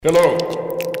Hello.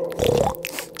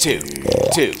 Two.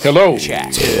 Hello.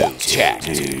 Chat.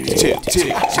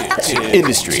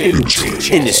 Industry.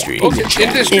 Industry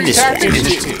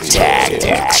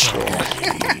Tactics.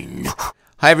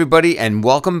 Hi, everybody, and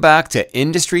welcome back to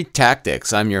Industry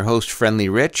Tactics. I'm your host, Friendly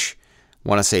Rich.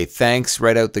 Want to say thanks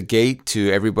right out the gate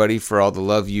to everybody for all the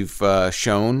love you've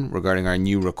shown regarding our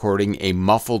new recording, A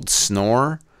Muffled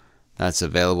Snore. That's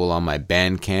available on my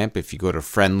Bandcamp. If you go to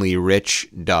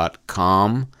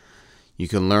friendlyrich.com, you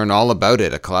can learn all about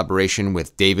it. A collaboration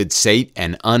with David Sate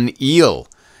and Uneel.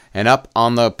 And up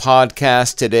on the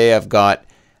podcast today, I've got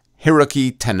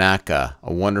Hiroki Tanaka,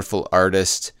 a wonderful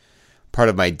artist, part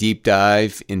of my deep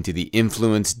dive into the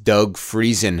influence Doug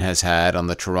Friesen has had on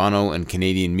the Toronto and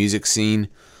Canadian music scene.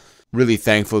 Really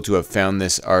thankful to have found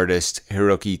this artist,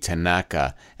 Hiroki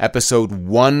Tanaka. Episode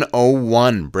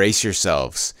 101, brace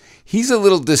yourselves. He's a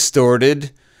little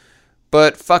distorted,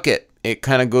 but fuck it. It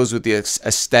kind of goes with the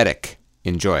aesthetic.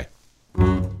 Enjoy.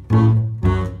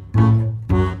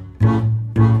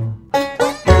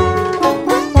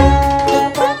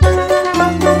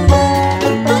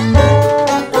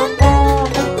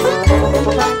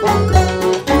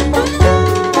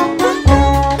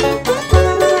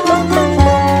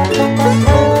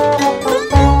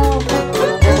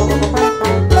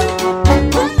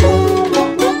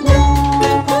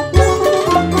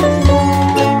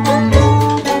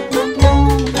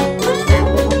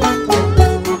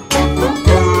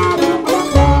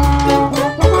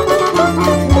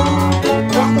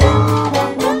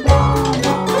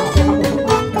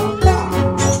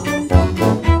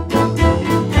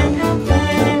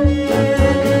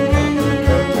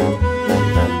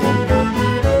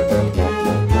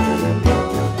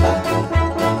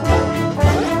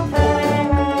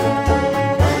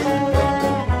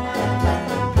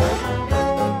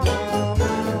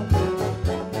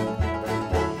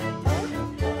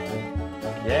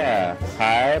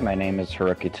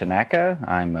 Hiroki Tanaka.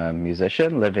 I'm a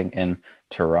musician living in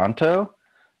Toronto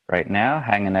right now,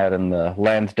 hanging out in the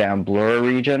Lansdowne Bloor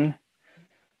region.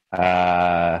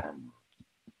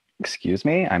 Excuse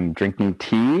me, I'm drinking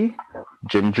tea,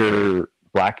 ginger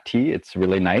black tea. It's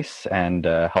really nice and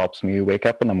helps me wake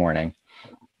up in the morning.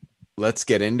 Let's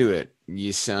get into it.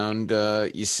 You sound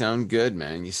good,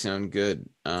 man. You sound good.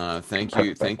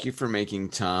 Thank you for making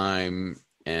time.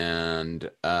 And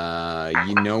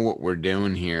you know what we're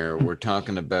doing here. We're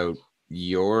talking about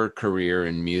your career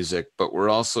in music, but we're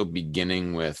also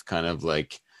beginning with kind of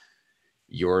like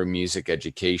your music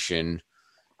education,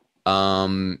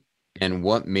 and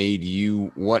what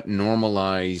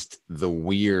normalized the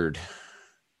weird,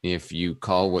 if you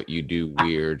call what you do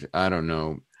weird. I don't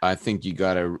know. I think you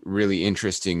got a really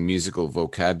interesting musical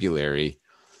vocabulary,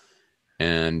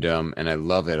 and I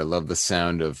love it. I love the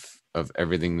sound of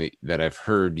everything that I've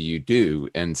heard you do.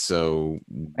 And so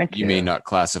you may not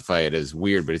classify it as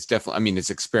weird, but it's definitely, it's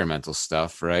experimental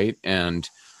stuff, right? And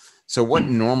so what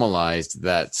normalized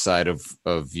that side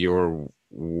of your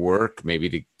work,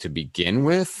 maybe to begin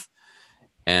with,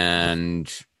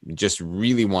 and just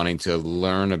really wanting to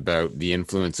learn about the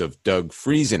influence of Doug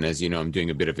Friesen. As you know, I'm doing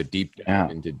a bit of a deep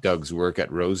dive into Doug's work at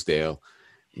Rosedale,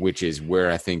 which is where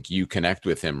I think you connect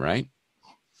with him, right?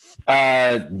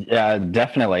 Yeah,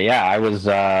 definitely. Yeah, I was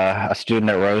a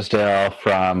student at Rosedale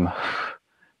from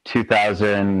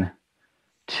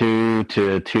 2002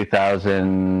 to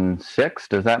 2006.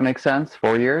 Does that make sense?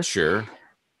 4 years? Sure.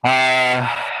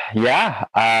 Yeah.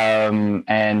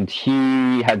 And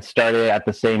he had started at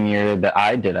the same year that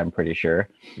I did, I'm pretty sure.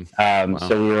 Wow.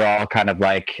 So we were all kind of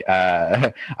like,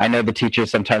 I know the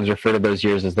teachers sometimes refer to those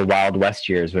years as the Wild West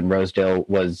years, when Rosedale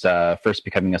was first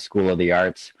becoming a school of the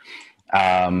arts.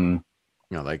 I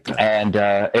like that. And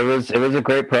it was a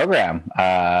great program.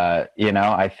 I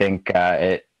think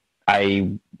I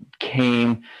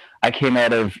came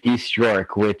out of East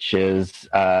York, which is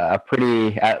a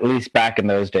pretty, at least back in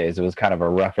those days, it was kind of a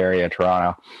rough area of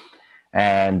Toronto.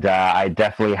 And I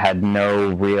definitely had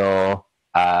no real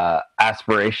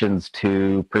aspirations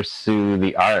to pursue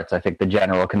the arts. I think the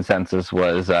general consensus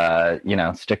was,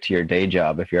 stick to your day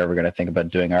job if you're ever going to think about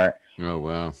doing art. Oh,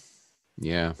 wow.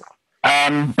 Yeah.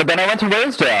 But then I went to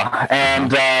Rosedale,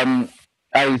 and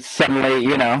I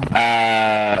suddenly,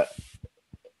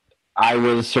 I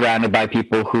was surrounded by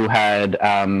people who had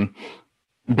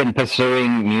been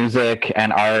pursuing music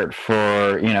and art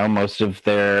for, most of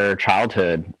their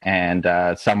childhood, and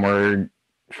some were,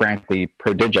 frankly,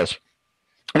 prodigious,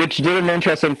 which did an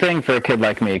interesting thing for a kid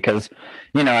like me, because,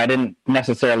 I didn't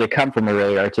necessarily come from a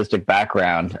really artistic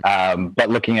background, but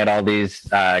looking at all these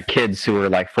kids who were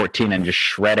like 14 and just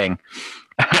shredding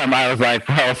I was like,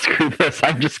 well, screw this.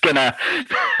 I'm just gonna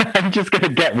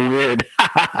get weird.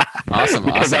 Awesome,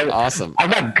 Because awesome. I'm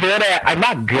not good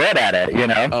at it, you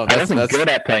know. Oh, I wasn't good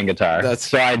at playing guitar, that's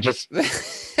so I just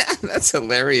that's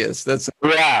hilarious.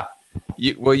 yeah.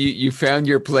 You found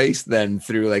your place then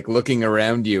through like looking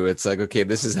around you. It's like, okay,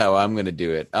 this is how I'm going to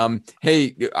do it.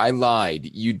 Hey, I lied.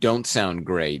 You don't sound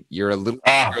great. Oh, You're a little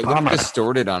bummer.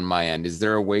 distorted on my end. Is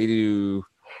there a way to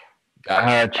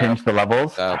Change the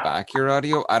levels. back your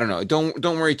audio? I don't know.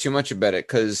 Don't worry too much about it,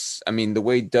 because I mean the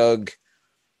way Doug,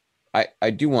 I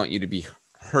do want you to be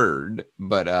heard,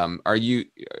 but are you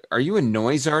a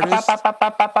noise artist?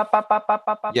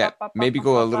 Yeah, maybe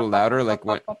go a little louder. Like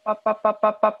what?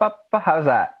 How's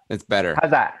that? It's better.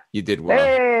 How's that? You did well.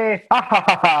 Hey! Ha, ha,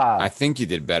 ha, ha. I think you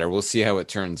did better. We'll see how it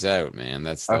turns out, man.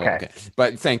 That's Okay.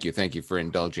 But thank you for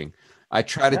indulging. I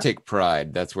try to Yeah. take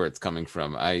pride. That's where it's coming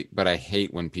from. But I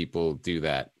hate when people do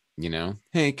that. You know,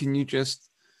 hey, can you just?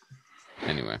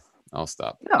 Anyway, I'll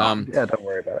stop. No, yeah, don't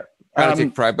worry about it. Try to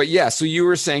take pride. But yeah, so you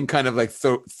were saying kind of like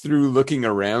through looking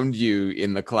around you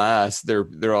in the class, there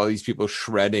are all these people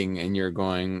shredding, and you're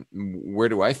going, where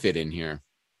do I fit in here?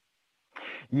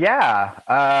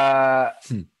 Yeah.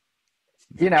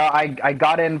 You know, I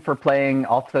got in for playing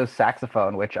alto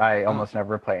saxophone, which I almost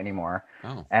never play anymore.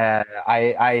 Oh,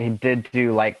 I did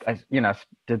do like, you know,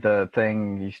 did the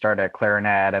thing, you start at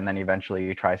clarinet and then eventually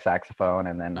you try saxophone,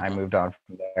 and then I moved on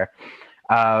from there.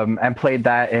 And played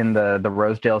that in the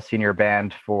Rosedale Senior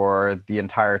Band for the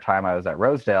entire time I was at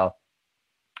Rosedale.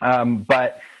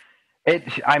 But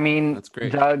I mean, that's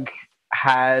great. Doug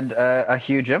had a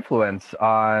huge influence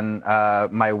on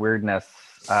my weirdness.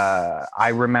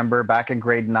 I remember back in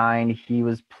grade 9, he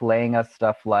was playing us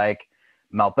stuff like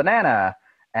Melt Banana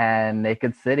and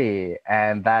Naked City,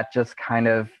 and that just kind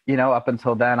of, you know, up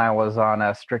until then I was on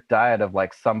a strict diet of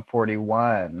like Sum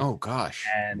 41. Oh gosh.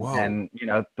 And you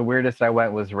know, the weirdest I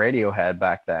went was Radiohead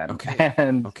back then. Okay.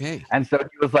 And so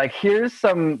he was like, here's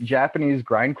some Japanese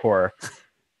grindcore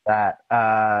that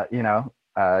you know,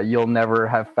 you'll never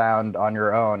have found on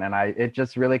your own. And it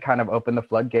just really kind of opened the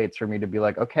floodgates for me to be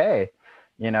like, okay,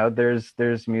 you know,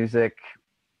 there's music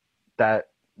that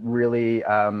really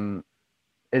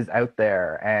is out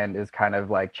there and is kind of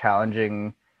like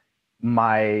challenging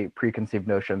my preconceived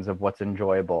notions of what's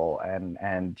enjoyable,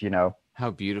 and you know.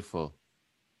 How beautiful.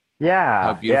 Yeah.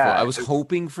 How beautiful. Yeah. I was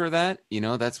hoping for that, you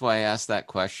know, that's why I asked that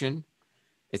question.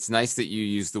 It's nice that you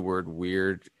use the word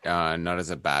weird, not as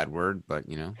a bad word, but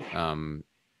you know,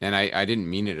 and I didn't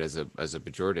mean it as a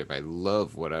pejorative. I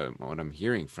love what I'm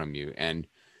hearing from you, and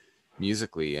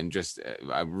musically, and just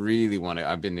I really want to.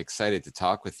 I've been excited to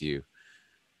talk with you.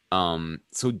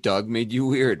 So Doug made you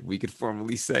weird. We could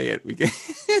formally say it.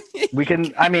 We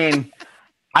can. I mean,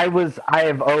 I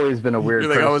have always been a weird.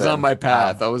 You're like, person. I was on my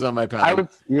path. I was on my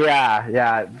path.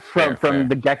 Yeah. From Fair.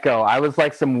 the get go, I was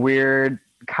like some weird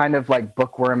kind of like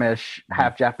bookwormish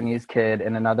half Japanese kid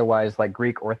in an otherwise like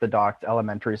Greek Orthodox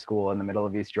elementary school in the middle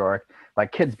of East York.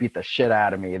 Like, kids beat the shit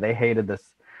out of me. They hated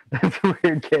this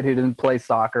weird kid who didn't play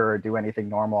soccer or do anything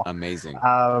normal. Amazing.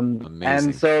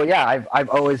 And so yeah, I've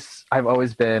always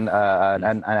been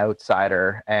an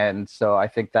outsider, and so I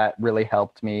think that really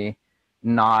helped me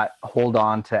not hold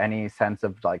on to any sense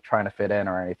of like trying to fit in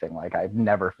or anything. Like, I've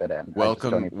never fit in.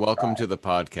 Welcome to the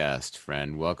podcast,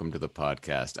 friend. Welcome to the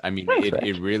podcast. I mean, Thanks,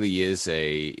 it really is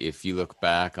if you look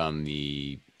back on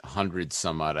the 100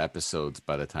 some odd episodes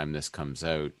by the time this comes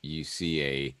out, you see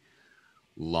a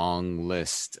long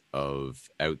list of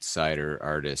outsider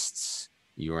artists.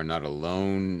 You are not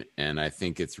alone, and I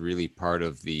think it's really part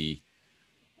of the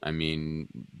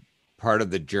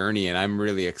journey, and I'm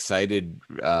really excited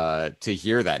to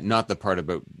hear that. Not the part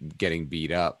about getting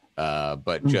beat up,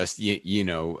 but just that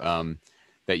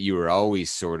you were always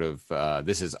sort of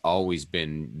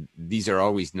these are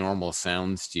always normal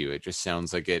sounds to you. It just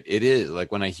sounds like it is.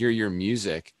 Like, when I hear your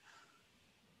music,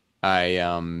 I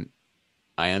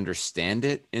understand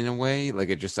it in a way. Like,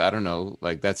 it just, I don't know,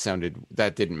 like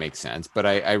that didn't make sense, but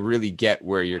I really get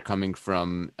where you're coming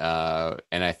from.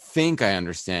 And I think I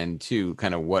understand too,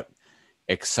 kind of what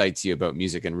excites you about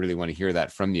music, and really want to hear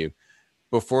that from you.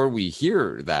 Before we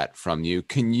hear that from you,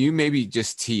 can you maybe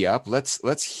just tee up?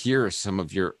 Let's hear some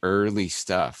of your early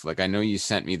stuff. Like, I know you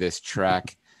sent me this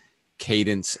track,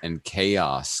 Cadence and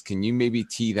Chaos. Can you maybe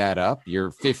tee that up?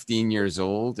 You're 15 years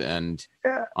old and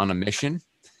on a mission.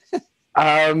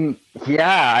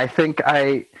 Yeah, I think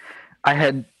I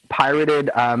had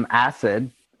pirated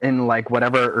Acid in like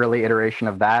whatever early iteration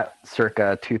of that,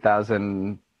 circa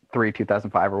 2003,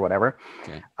 2005 or whatever.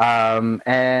 Okay.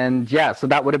 And yeah, so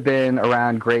that would have been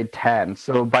around grade 10.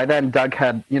 So by then Doug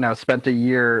had, spent a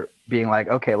year being like,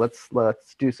 okay, let's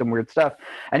do some weird stuff.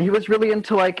 And he was really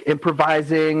into like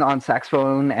improvising on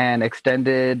saxophone and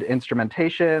extended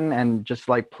instrumentation and just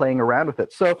like playing around with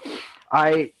it. So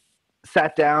I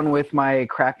sat down with my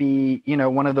crappy,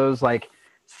 one of those like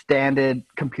standard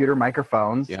computer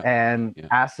microphones and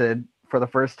Acid for the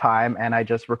first time, and I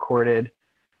just recorded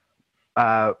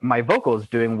my vocals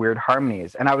doing weird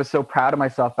harmonies. And I was so proud of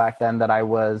myself back then that I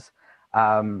was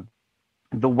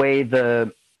the way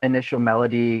the initial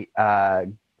melody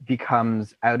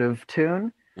becomes out of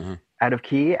tune, out of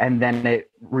key, and then it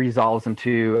resolves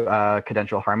into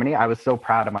cadential harmony. I was so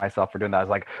proud of myself for doing that. I was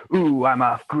like, ooh, I'm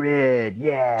off grid.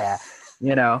 Yeah.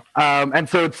 And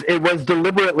so it was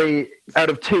deliberately out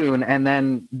of tune and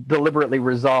then deliberately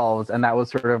resolves. And that was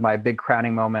sort of my big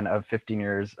crowning moment of 15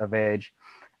 years of age.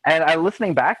 And I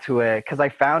listening back to it, because I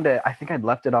found it, I think I'd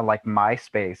left it on like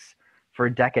MySpace for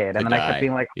a decade. And then I kept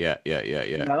being like, yeah.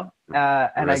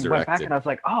 And I went back and I was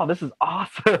like, oh, this is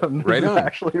awesome. Right on. This is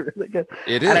actually really good.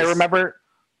 It is. And I remember,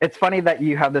 it's funny that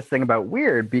you have this thing about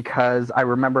weird, because I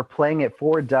remember playing it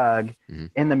for Doug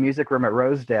in the music room at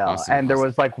Rosedale. And there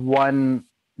was like one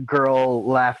girl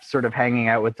left sort of hanging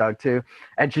out with Doug too.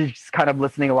 And she's just kind of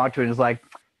listening along to it and was like,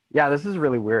 yeah, this is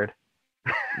really weird.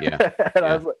 Yeah.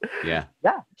 I was like, yeah.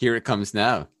 Here it comes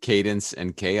now. Cadence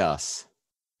and Chaos.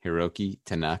 Hiroki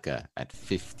Tanaka at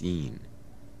 15.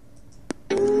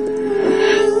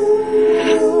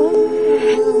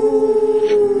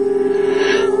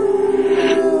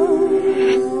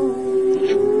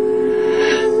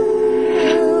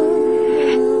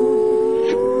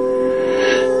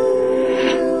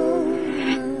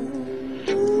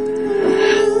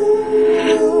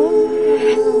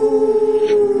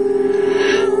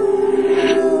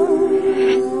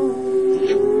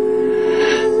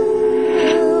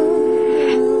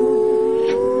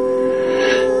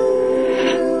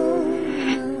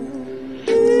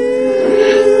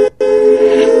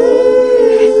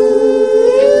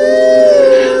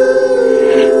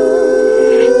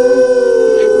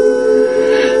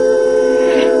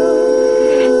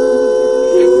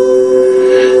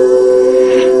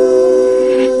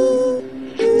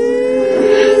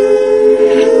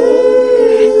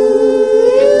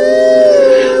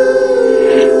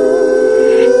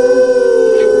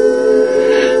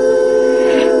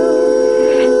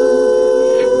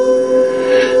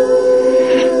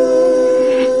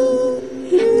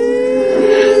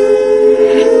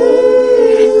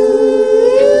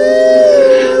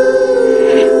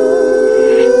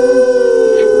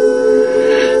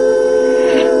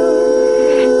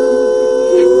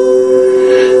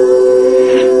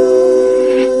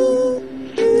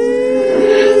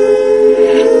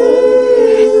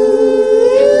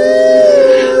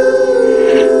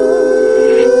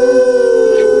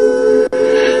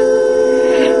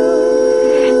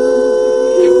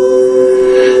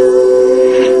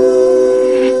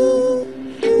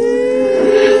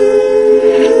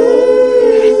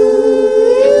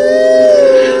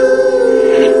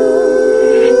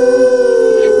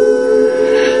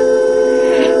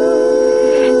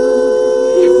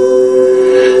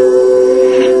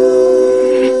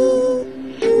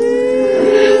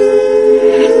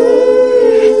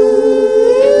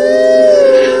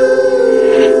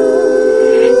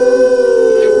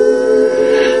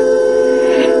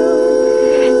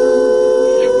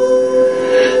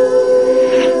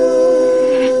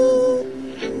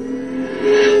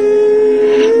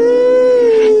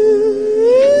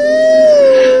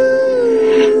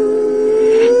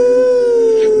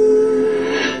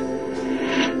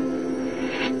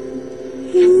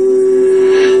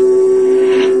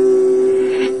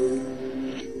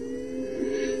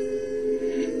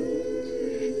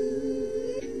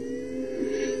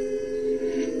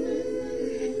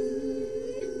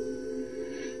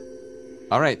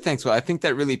 All right, thanks. Well, I think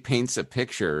that really paints a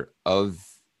picture of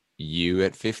you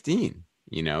at 15,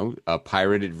 a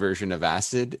pirated version of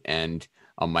Acid and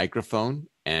a microphone.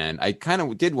 And I kind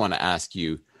of did want to ask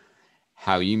you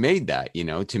how you made that.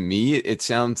 To me, it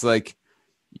sounds like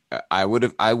I would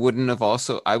have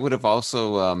also,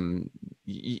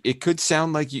 it could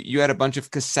sound like you had a bunch of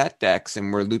cassette decks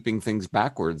and were looping things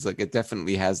backwards. Like it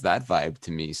definitely has that vibe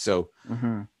to me. So,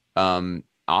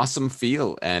 awesome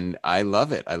feel, and I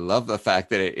love it. I love the fact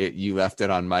that you left it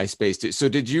on MySpace too. So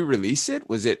did you release it?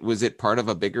 Was it part of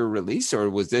a bigger release, or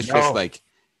was this just like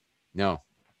no?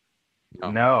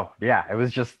 Yeah, it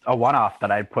was just a one-off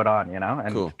that I put on,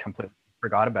 and completely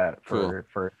forgot about it for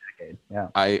a decade. Yeah,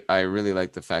 I really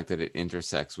like the fact that it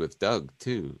intersects with Doug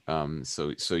too.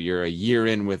 So you're a year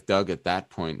in with Doug at that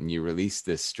point, and you release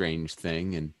this strange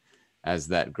thing, and as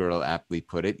that girl aptly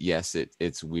put it. Yes,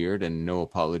 it's weird, and no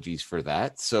apologies for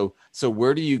that. So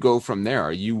where do you go from there?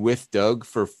 Are you with Doug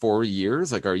for 4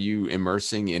 years? Like, are you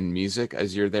immersing in music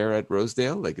as you're there at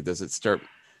Rosedale? Like, does it start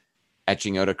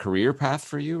etching out a career path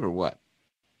for you, or what?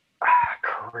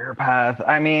 Career path.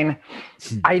 I mean,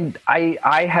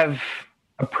 I have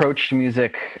approached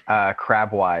music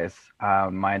crabwise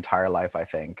my entire life. I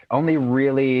think only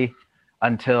really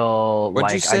until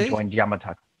What'd you like I say? joined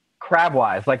Yamaha.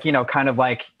 Crabwise, like kind of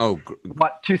like Oh,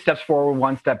 what, two steps forward,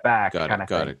 one step back, got kind it, of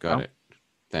got thing. it, got it.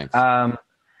 Thanks.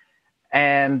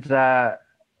 And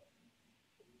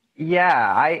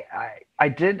yeah, I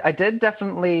did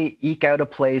definitely eke out a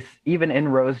place even in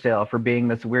Rosedale for being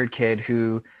this weird kid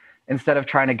who, instead of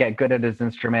trying to get good at his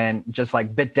instrument, just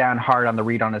like bit down hard on the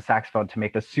reed on his saxophone to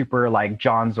make the super like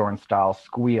John Zorn style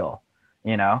squeal.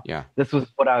 Yeah. This was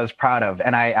what I was proud of,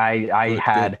 and I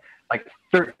had Good. like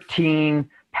 13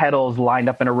 pedals lined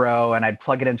up in a row, and I'd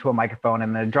plug it into a microphone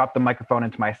and then drop the microphone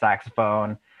into my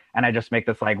saxophone, and I just make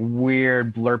this like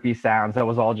weird blurpy sounds that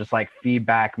was all just like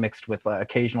feedback mixed with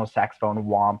occasional saxophone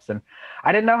womps. And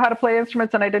I didn't know how to play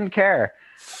instruments, and I didn't care.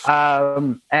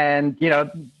 And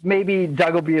maybe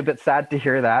Doug will be a bit sad to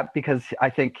hear that, because I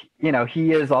think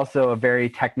he is also a very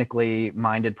technically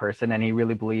minded person, and he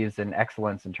really believes in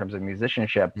excellence in terms of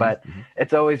musicianship. But Mm-hmm.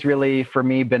 it's always really for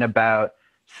me been about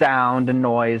sound and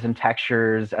noise and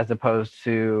textures as opposed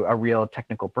to a real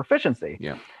technical proficiency.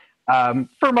 Yeah.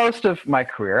 For most of my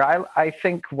career, I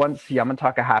think once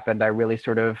Yamataka happened, I really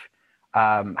sort of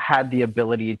had the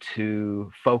ability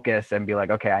to focus and be like,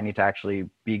 okay, I need to actually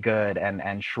be good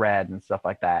and shred and stuff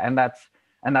like that. And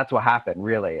that's what happened,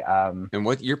 really. And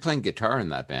what, you're playing guitar in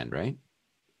that band, right?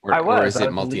 I Or was is I it was the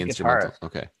lead multi-instrumental? guitarist.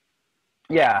 Okay.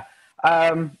 Yeah.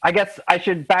 I guess I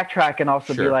should backtrack and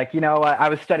also be Sure. like, I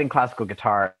was studying classical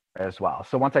guitar as well.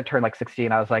 So once I turned like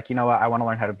 16, I was like, I want to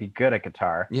learn how to be good at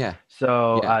guitar. Yeah.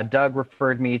 So Yeah. Doug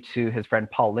referred me to his friend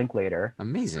Paul Linklater,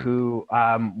 Amazing. who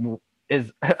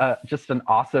is just an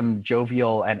awesome,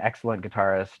 jovial, and excellent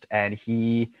guitarist. And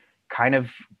he kind of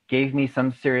gave me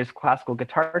some serious classical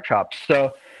guitar chops.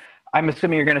 So I'm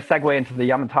assuming you're going to segue into the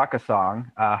Yamataka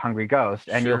song, Hungry Ghost,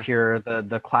 and you'll Sure. hear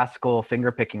the classical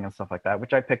finger picking and stuff like that,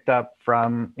 which I picked up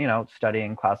from,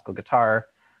 studying classical guitar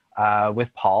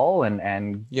with Paul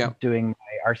and Yeah. doing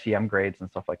my RCM grades and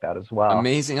stuff like that as well.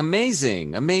 Amazing,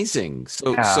 amazing, amazing.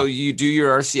 So Yeah. you do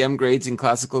your RCM grades in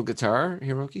classical guitar,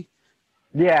 Hiroki?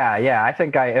 Yeah. I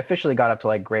think I officially got up to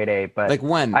like grade 8, but Like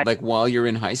when? I, Like while you're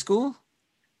in high school?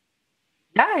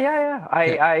 yeah.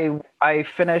 Okay. I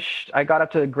finished, I got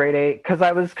up to grade 8 because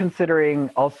I was considering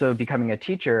also becoming a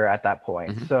teacher at that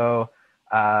point. Hmm. So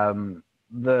um,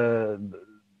 the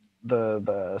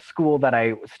the school that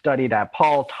I studied at,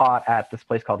 Paul taught at this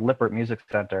place called Lippert Music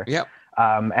Center. Yep.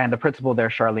 And the principal there,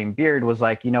 Charlene Beard, was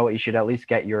like, you know what, you should at least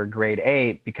get your grade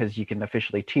 8 because you can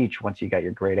officially teach once you get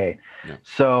your grade 8. Yeah.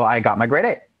 So I got my grade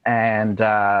 8. And,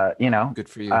 Good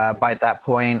for you. by that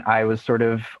point, I was sort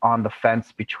of on the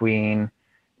fence between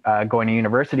going to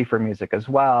university for music as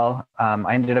well.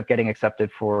 I ended up getting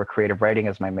accepted for creative writing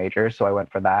as my major, so I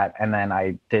went for that. And then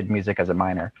I did music as a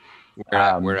minor.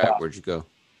 Where'd you go?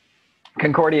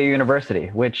 Concordia University,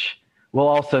 which will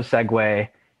also segue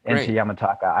into Great.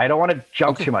 Yamataka. I don't want to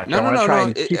jump too much. I want to try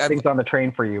and keep things on the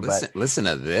train for you. Listen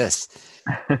to this.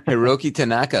 Hiroki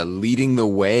Tanaka leading the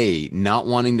way, not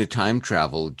wanting to time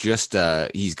travel. Just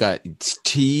he's got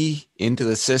tea into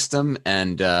the system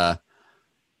and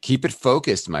keep it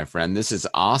focused, my friend. This is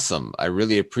awesome. I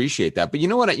really appreciate that. But you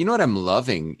know what I'm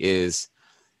loving is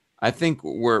I think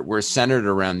we're centered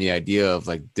around the idea of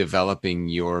like developing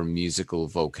your musical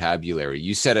vocabulary.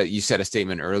 You said a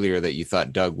statement earlier that you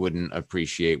thought Doug wouldn't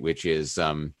appreciate, which is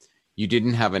you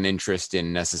didn't have an interest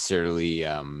in necessarily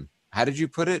how did you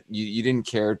put it? You didn't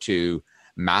care to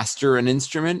master an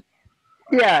instrument.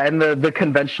 Yeah, in the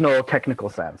conventional technical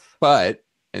sense. But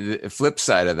the flip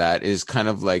side of that is kind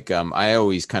of like I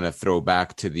always kind of throw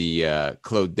back to the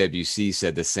Claude Debussy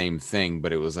said the same thing,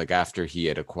 but it was like after he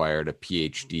had acquired a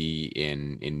PhD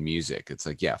in music. It's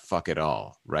like, yeah, fuck it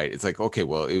all, right? It's like, okay,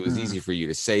 well, it was easy for you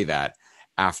to say that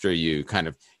after you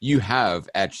have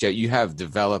etched out, you have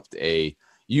developed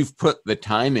you've put the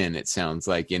time in. It sounds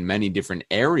like in many different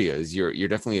areas. You're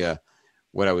definitely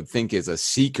what I would think is a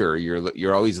seeker.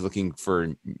 You're always looking for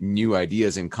new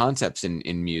ideas and concepts in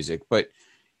music, but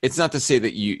it's not to say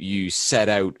that you set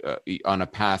out on a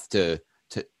path to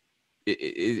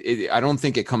I don't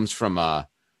think it comes from a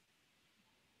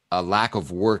lack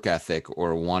of work ethic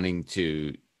or wanting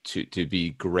to be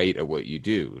great at what you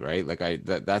do, right? Like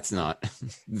that's not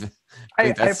I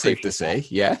think that's safe to say.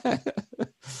 Yeah.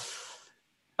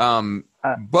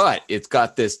 But it's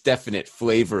got this definite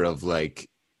flavor of like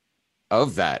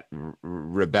of that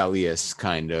rebellious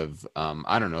kind of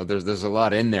I don't know. There's a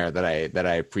lot in there that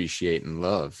I appreciate and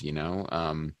love. You know.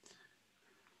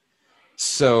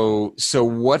 So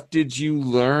what did you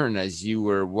learn as you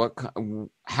were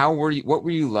how were you what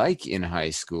were you like in high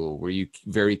school? Were you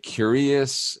very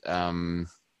curious?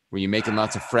 Were you making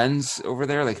lots of friends over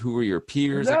there? Like who were your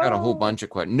peers? I got a whole No, bunch of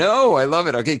questions. No, I love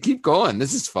it. Okay, keep going.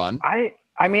 This is fun.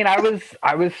 I mean, I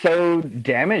was so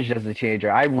damaged as a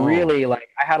teenager. I Oh. really like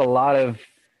I had a lot of,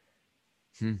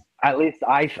 Hmm. at least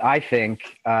I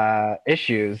think,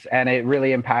 issues, and it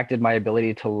really impacted my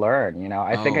ability to learn. You know,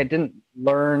 I think I Oh. didn't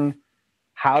learn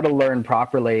how to learn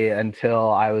properly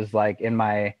until I was like in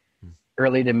my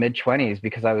early to mid 20s,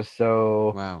 because I was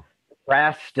so Wow.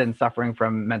 depressed and suffering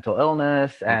from mental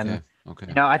illness. And Okay. Okay.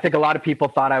 you know, I think a lot of people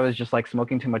thought I was just like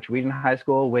smoking too much weed in high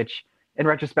school, which in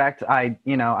retrospect, I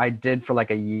did for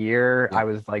like a year. Yeah. I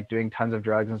was like doing tons of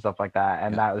drugs and stuff like that.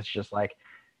 And Yeah. that was just like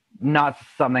not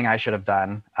something I should have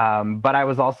done. But I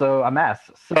was also a mess.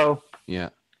 So, Yeah.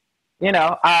 you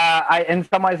know, in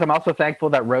some ways, I'm also thankful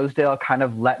that Rosedale kind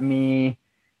of let me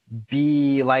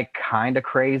be like kind of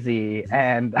crazy, Hmm.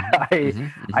 and Hmm. I Hmm.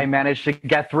 I Hmm. managed to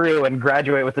get through and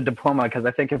graduate with a diploma, because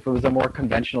I think if it was a more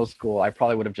conventional school, I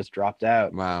probably would have just dropped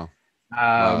out. Wow.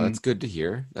 Wow, that's Um, good to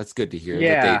hear. That's good to hear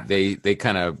that yeah, they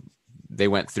kind of they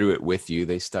went through it with you.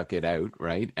 They stuck it out,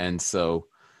 right? And so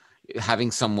having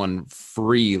someone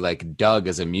free like Doug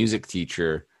as a music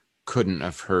teacher couldn't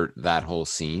have hurt that whole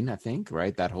scene, I think,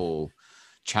 right? That whole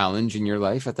challenge in your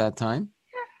life at that time.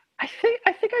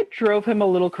 I think I drove him a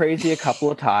little crazy a couple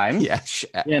of times. Yeah,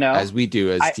 You know, as we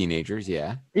do as I teenagers.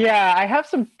 Yeah. Yeah, I have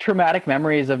some traumatic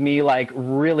memories of me like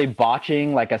really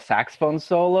botching like a saxophone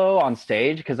solo on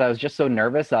stage, because I was just so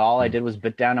nervous that all I did was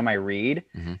bit down on my reed.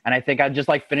 Mm-hmm. And I think I just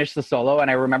like finished the solo, and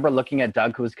I remember looking at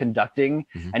Doug, who was conducting,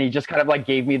 Hmm. and he just kind of like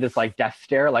gave me this like death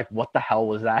stare, like what the hell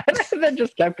was that? And then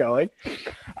just kept going.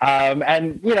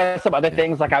 And you know, some other Yeah.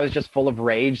 things, like I was just full of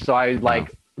rage. So I Wow.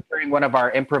 like during one of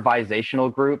our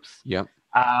improvisational groups, Yep.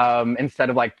 instead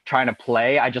of like trying to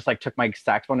play, I just like took my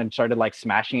saxophone and started like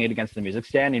smashing it against the music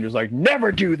stand. And he was like,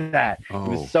 never do that. He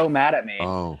was Oh. so mad at me.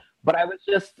 Oh. But I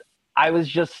was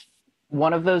just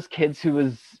one of those kids who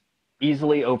was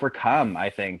easily overcome, I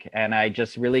think. And I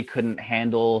just really couldn't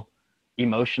handle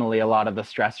emotionally a lot of the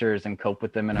stressors and cope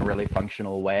with them in a really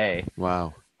functional way.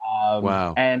 Wow.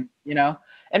 Wow. And you know,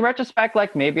 in retrospect,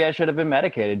 like maybe I should have been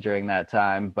medicated during that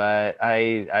time, but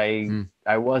Hmm.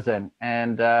 I wasn't.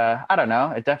 And I don't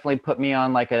know, it definitely put me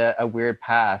on like a weird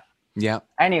path. Yeah.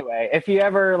 Anyway, if you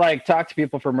ever like talk to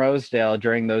people from Rosedale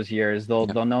during those years, Yeah.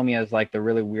 they'll know me as like the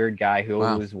really weird guy who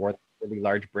Wow. always wore the really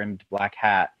large brimmed black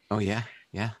hat. Oh yeah.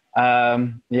 Yeah.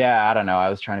 Yeah, I don't know, I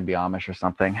was trying to be Amish or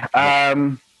something.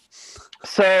 Yep.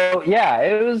 So yeah,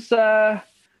 it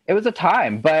was a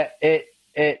time, but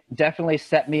it definitely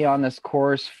set me on this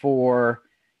course for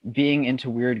being into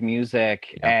weird music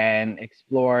Yep. and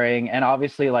exploring. And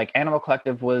obviously, like Animal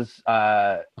Collective was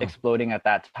Oh. exploding at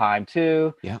that time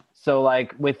too. Yeah. So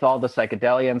like with all the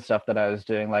psychedelia and stuff that I was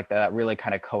doing, like that really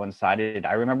kind of coincided.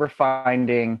 I remember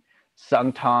finding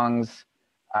Sung Tongs,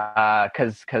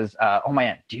 because oh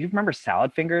man, do you remember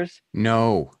Salad Fingers?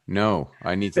 No. No.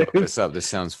 I need to look this up. This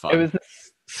sounds It fun. was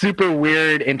this super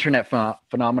weird internet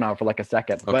phenomenon for like a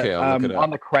second. Okay, But I'll look it up. on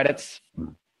the credits,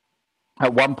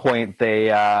 at one point they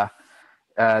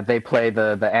play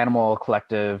the Animal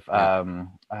Collective. Yeah.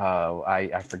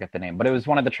 I forget the name, but it was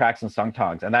one of the tracks in Sung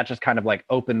Tongs, and that just kind of like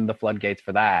opened the floodgates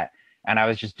for that. And I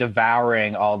was just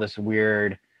devouring all this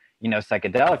weird, you know,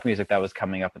 psychedelic music that was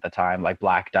coming up at the time, like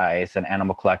Black Dice and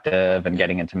Animal Collective, and Yeah.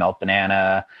 getting into Melt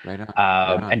Banana, Right on.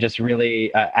 Right on. and just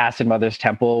really Acid Mother's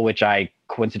Temple, which I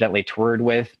coincidentally toured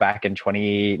with back in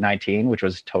 2019, which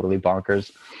was totally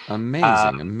bonkers.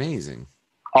 Amazing. Amazing.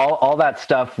 All that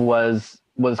stuff was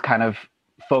kind of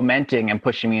fomenting and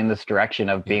pushing me in this direction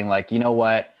of Yeah. being like, you know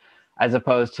what, as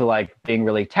opposed to like being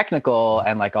really technical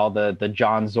and like all the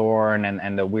John Zorn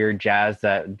and the weird jazz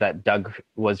that Doug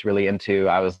was really into,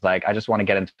 I was like, I just want to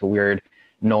get into weird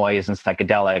noise and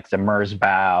psychedelics and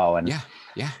Merzbow and Yeah.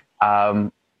 Yeah.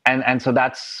 um and so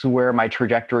that's where my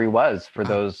trajectory was for Wow.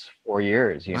 those 4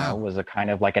 years, you know, Wow. was a kind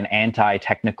of like an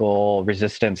anti-technical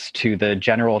resistance to the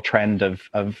general trend of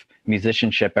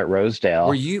musicianship at Rosedale.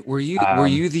 Were you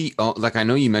the like I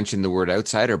know you mentioned the word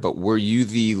outsider, but were you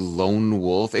the lone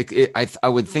wolf? I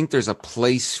would think there's a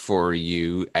place for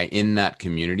you in that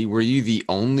community. Were you the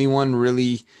only one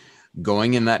really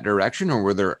going in that direction, or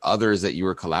were there others that you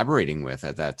were collaborating with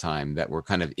at that time that were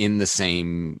kind of in the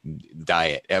same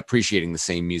diet, appreciating the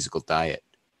same musical diet?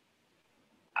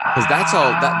 Because that's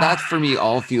all that Ah, for me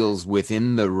all feels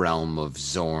within the realm of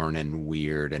Zorn and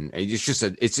weird, and it's just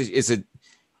a it's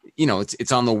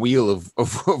on the wheel of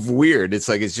weird. It's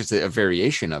like it's just a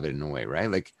variation of it in a way, right?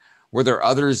 Like, were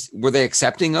they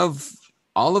accepting of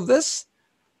all of this?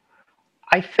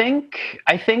 I think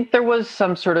there was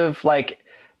some sort of like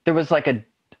there was like a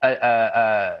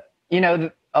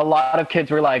lot of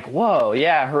kids were like, "Whoa,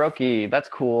 yeah, Hiroki, that's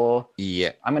cool.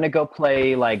 Yeah. I'm gonna go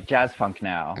play like jazz funk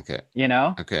now." Okay. You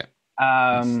know, Okay.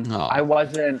 I Oh.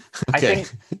 wasn't. I Okay.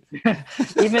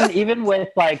 think even with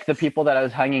like the people that I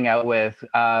was hanging out with,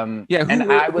 Yeah.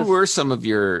 and I Who was were some of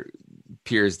your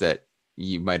peers that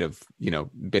you might have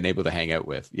been able to hang out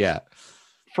with? Yeah.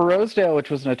 for Rosedale, which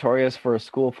was notorious for a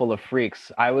school full of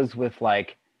freaks. I was with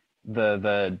like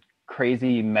the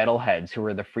crazy metalheads who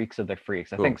were the freaks of the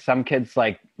freaks. I think Cool. some kids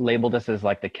like labeled us as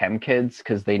like the chem kids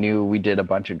because they knew we did a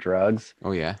bunch of drugs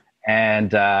Oh yeah.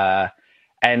 and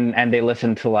and they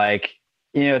listened to like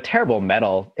terrible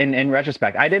metal. In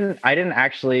retrospect, I didn't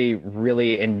actually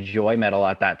really enjoy metal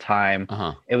at that time.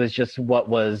 Uh-huh. It was just what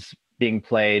was being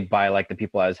played by like the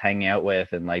people I was hanging out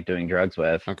with and like doing drugs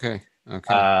with. Okay.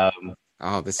 Okay. Um,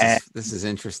 Oh, and this is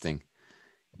interesting.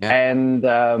 Yeah. and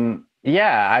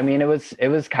yeah, I mean it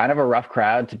was kind of a rough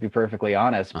crowd, to be perfectly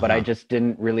honest, but I Uh-huh. just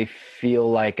didn't really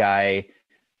feel like I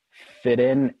fit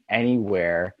in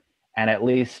anywhere. And at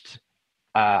least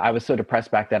I was so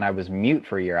depressed back then, I was mute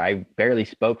for a year. I barely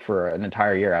spoke for an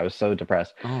entire year. I was so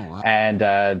depressed. Oh wow. And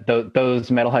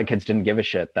those metalhead kids didn't give a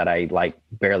shit that I like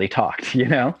barely talked, you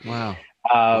know? Wow.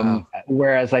 Wow.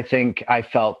 Whereas I think I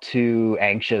felt too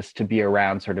anxious to be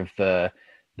around sort of the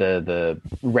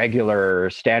regular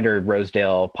standard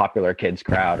Rosedale popular kids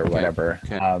crowd or Okay. whatever.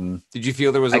 Okay. Did you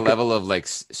feel there was I a could, level of like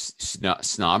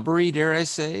snobbery, dare I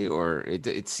say, or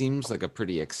it seems like a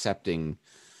pretty accepting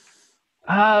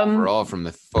um, overall from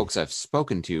the folks I've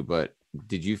spoken to, but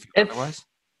did you feel it's otherwise?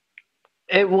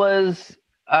 it was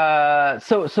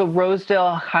so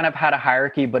Rosedale kind of had a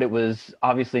hierarchy, but it was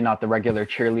obviously not the regular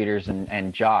cheerleaders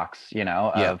and jocks, Yeah.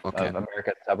 of Okay.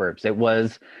 America's suburbs. It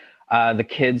was the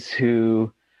kids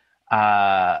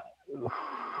uh,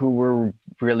 who were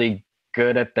really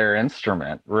good at their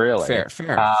instrument, really. Fair.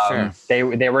 Fair.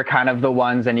 Fair. They were kind of the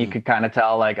ones, and you Mm. could kind of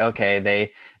tell, like, okay,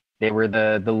 they were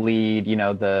the lead,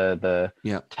 the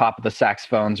Yeah. top of the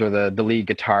saxophones or the lead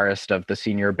guitarist of the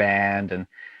senior band, and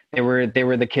they were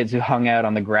the kids who hung out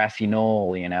on the grassy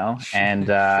knoll, and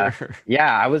Sure.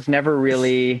 yeah, I was never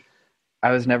really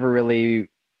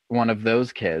one of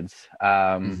those kids.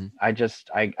 Hmm. I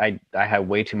had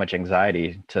way too much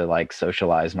anxiety to like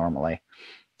socialize normally.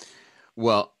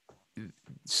 Well,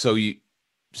 so you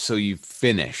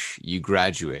finish, you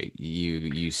graduate,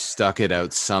 you stuck it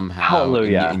out somehow,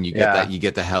 Hallelujah. and Yeah. you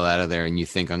get the hell out of there, and you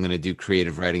think I'm going to do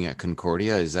creative writing at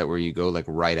Concordia. Is that where you go like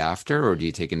right after, or do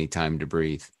you take any time to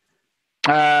breathe?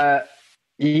 Uh,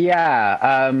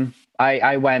 yeah.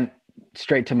 I went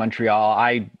straight to Montreal.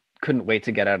 I couldn't wait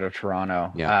to get out of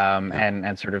Toronto, Yeah. Yeah.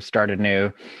 and sort of start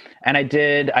anew. And I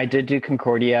did do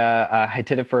Concordia. I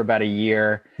did it for about a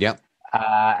year, Yeah.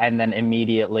 and then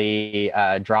immediately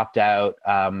dropped out.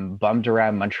 Bummed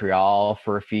around Montreal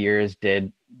for a few years.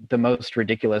 Did the most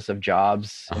ridiculous of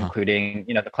jobs, Uh-huh. including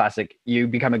the classic. You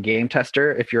become a game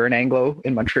tester if you're an Anglo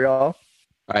in Montreal.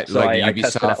 Right, So like I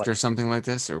tested out Ubisoft like or something like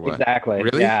this, or what? exactly,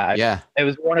 Really? yeah. Yeah. It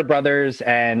was Warner Brothers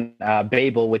and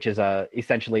Babel, which is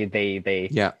essentially they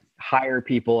Yeah. hire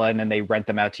people and then they rent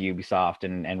them out to Ubisoft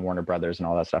and Warner Brothers and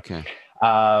all that stuff. Okay.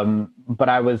 But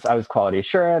I was quality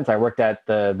assurance. I worked at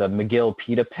the McGill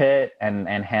Pita Pit and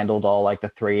handled all like the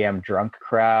 3M drunk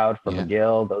crowd for Yeah.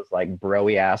 McGill, those like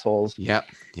broy assholes. Yeah.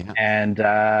 Yeah. And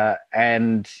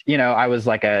I was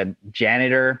like a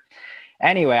janitor.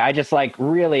 Anyway, I just like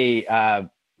really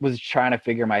was trying to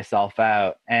figure myself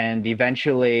out. And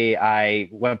eventually I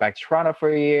went back to Toronto for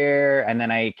a year. And then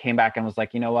I came back and was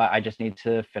like, you know what? I just need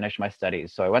to finish my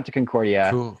studies. So I went to Concordia.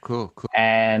 Cool. Cool. Cool.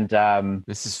 And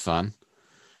This is fun.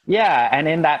 yeah. And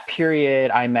in that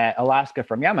period, I met Alaska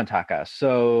from Yamataka.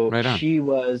 So Right on. she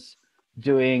was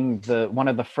doing one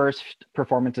of the first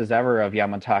performances ever of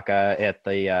Yamataka at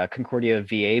the Concordia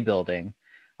VA building.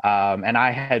 And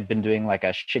I had been doing like a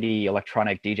shitty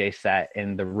electronic DJ set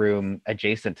in the room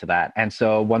adjacent to that. And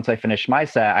so once I finished my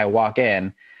set, I walk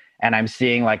in and I'm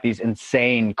seeing like these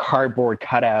insane cardboard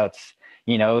cutouts,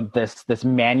 this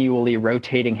manually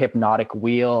rotating hypnotic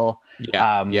wheel,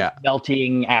 Yeah. Yeah.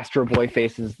 melting Astro Boy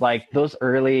faces. Like those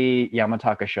early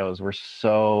Yamataka shows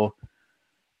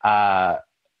uh,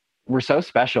 were so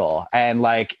special. And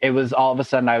like it was all of a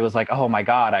sudden I was like, oh my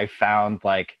God, I found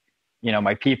like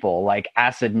my people, like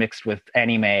acid mixed with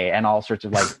anime and all sorts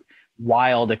of like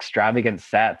wild extravagant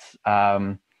sets.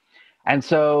 And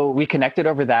so we connected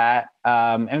over that,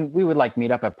 and we would like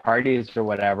meet up at parties or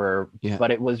whatever. Yeah.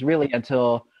 But it was really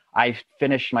until I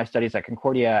finished my studies at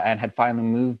Concordia and had finally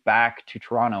moved back to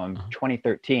Toronto in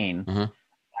 2013 Uh-huh.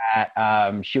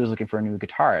 that she was looking for a new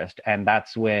guitarist, and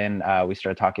that's when we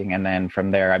started talking. And then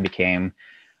from there, I became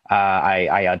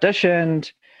I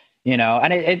auditioned, you know,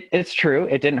 and it's true.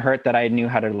 It didn't hurt that I knew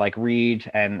how to like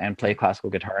read and play classical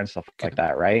guitar and stuff like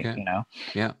that, right? Okay. You know.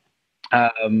 Yeah.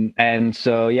 And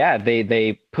so, yeah,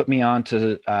 they put me on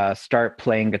to start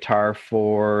playing guitar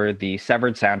for the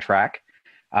Severed soundtrack,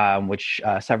 which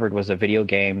Severed was a video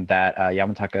game that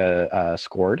Yamataka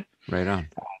scored Right on.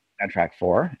 soundtrack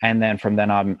for. And then from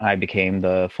then on, I became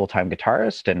the full-time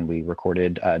guitarist, and we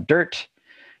recorded Dirt,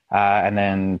 and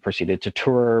then proceeded to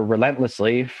tour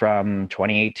relentlessly from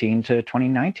 2018 to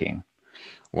 2019.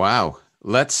 Wow.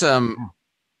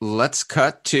 Let's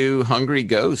cut to Hungry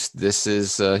Ghost. This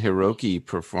is Hiroki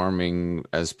performing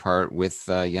as part with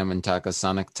Yamataka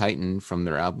Sonic Titan from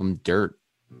their album Dirt.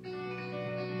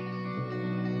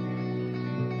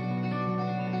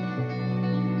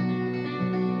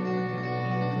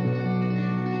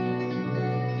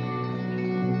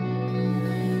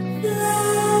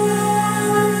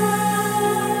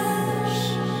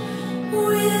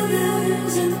 For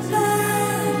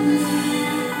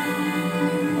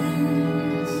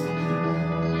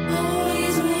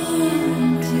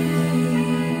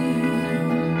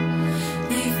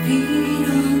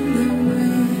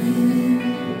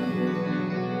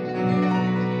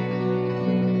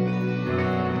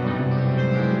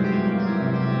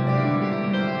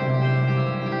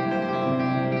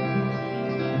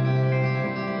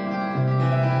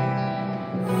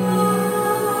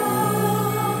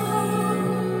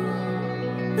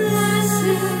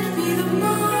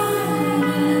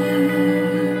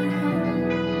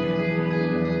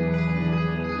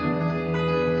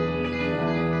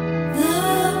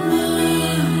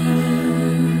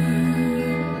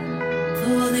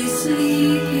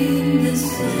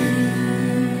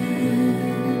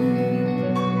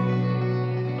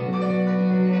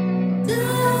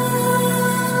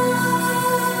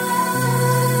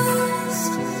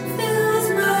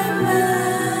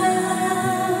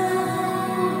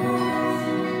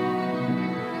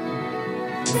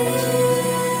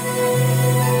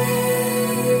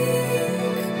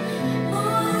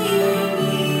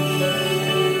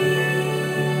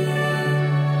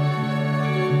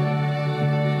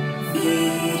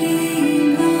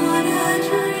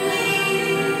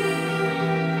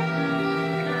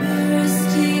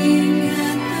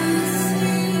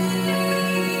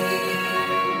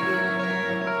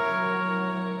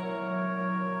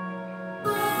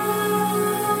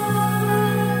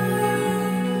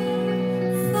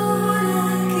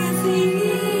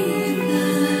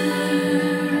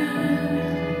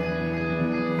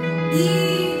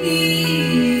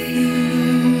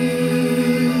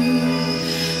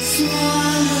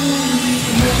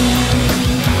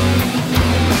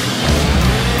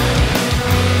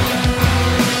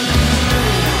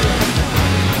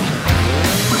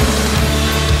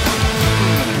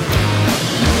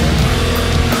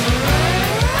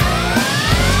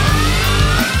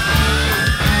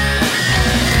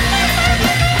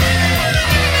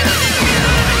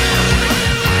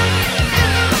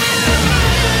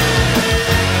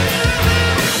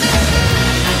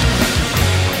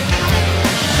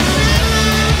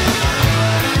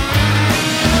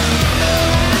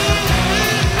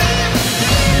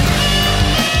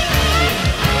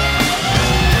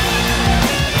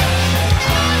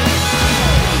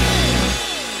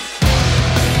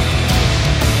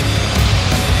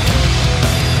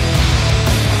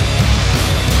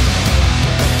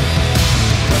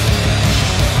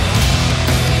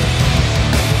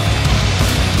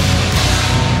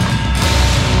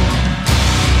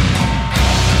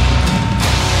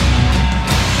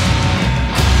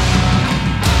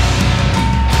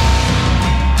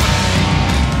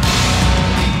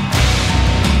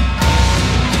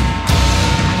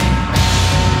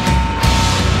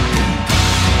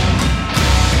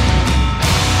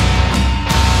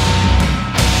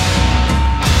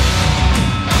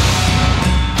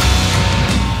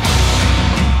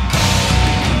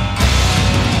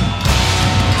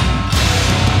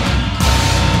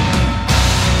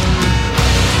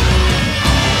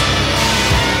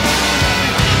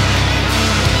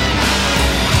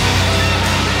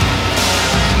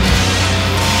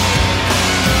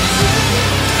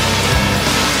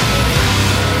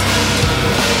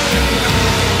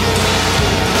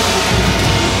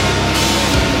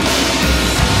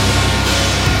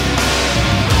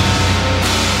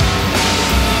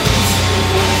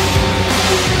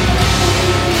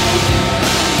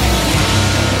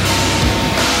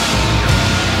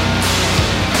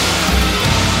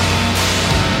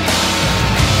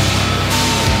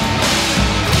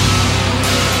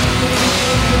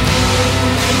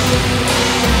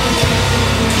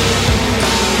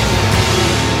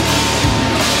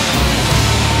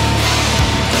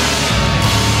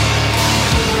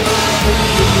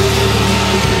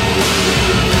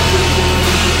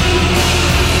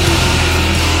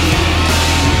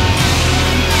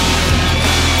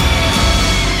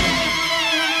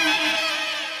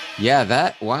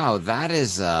Yeah, wow, that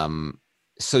is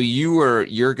so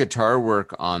your guitar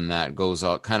work on that goes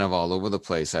all kind of all over the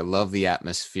place. I love the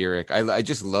atmospheric. I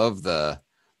just love the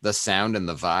sound and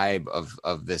the vibe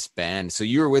of this band. So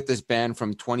you were with this band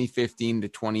from 2015 to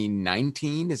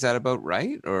 2019, is that about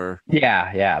right? Or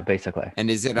Yeah, basically. and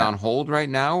is it Yeah. on hold right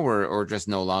now or just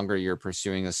no longer you're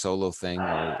pursuing a solo thing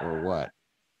or what?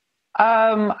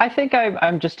 I think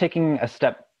I'm just taking a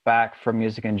step back from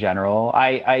music in general.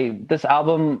 This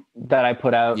album that I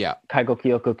put out, Yeah. Kaigo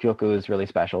Kyoko Kyoku, is really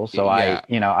special. So Yeah.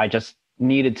 I just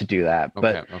needed to do that. Okay,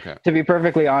 But okay. to be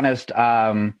perfectly honest,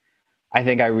 I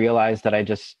think I realized that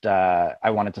I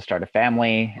wanted to start a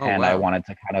family Oh, and I wow. wanted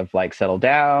to kind of like settle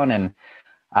down and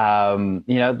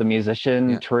the musician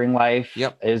Yeah. touring life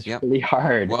Yep. is Yep. really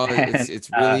hard. Well, And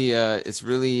it's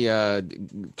really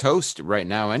toast right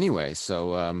now anyway.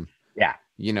 So yeah,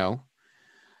 you know.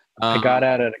 I got Um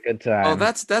out at a good oh time.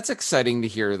 that's exciting to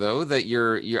hear though that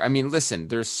you're I mean, listen,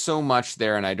 there's so much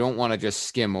there and I don't want to just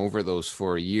skim over those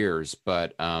 4 years,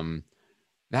 but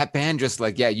that band just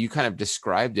like yeah, you kind of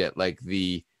described it like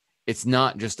it's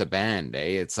not just a band,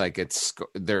 eh? It's like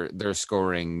they're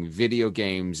scoring video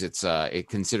games. It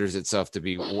considers itself to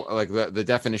be like the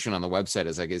definition on the website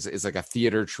is like it's like a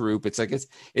theater troupe. It's like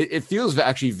it feels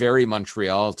actually very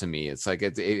Montreal to me. It's like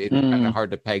it's kind of Mm,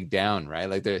 hard to peg down, right?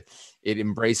 Like it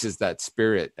embraces that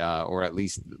spirit, or at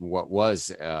least what was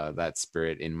that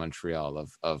spirit in Montreal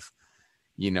of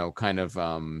kind of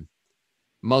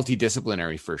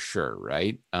multidisciplinary for sure,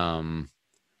 right?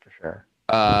 for sure.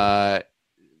 Uh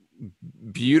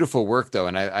Beautiful work though,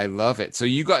 and I love it. So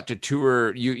you got to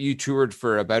tour, you toured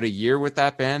for about a year with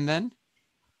that band then?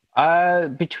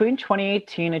 Between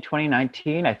 2018 and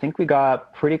 2019, I think we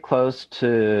got pretty close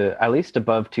to at least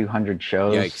above 200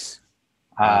 shows. Yikes.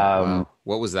 Wow, Um, wow.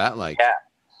 What was that like? yeah,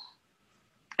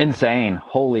 insane.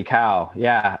 Holy cow.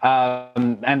 Yeah.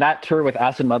 And that tour with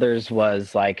Acid Mothers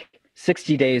was like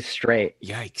 60 days straight.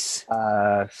 Yikes.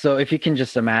 So if you can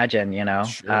just imagine,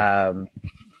 Sure.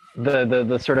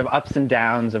 the sort of ups and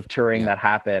downs of touring Yeah. that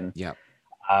happen. Yeah.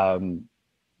 Um,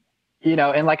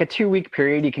 in like a 2 week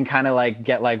period, you can kind of like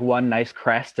get like one nice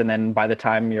crest, and then by the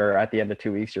time you're at the end of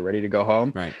 2 weeks, you're ready to go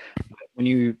home. Right. When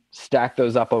you stack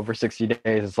those up over 60 days,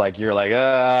 it's like you're like,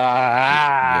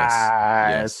 Yes.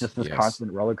 it's Yes. just this Yes.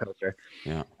 constant roller coaster.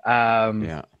 Yeah. Um,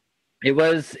 Yeah.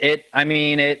 I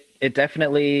mean, it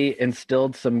definitely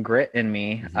instilled some grit in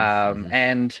me. Hmm.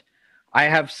 And I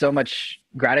have so much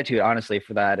gratitude, honestly,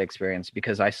 for that experience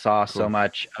because I saw so Cool.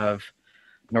 much of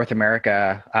North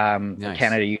America, Nice.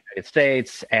 Canada, United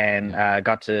States, and Yeah.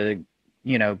 got to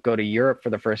go to Europe for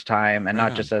the first time, and Right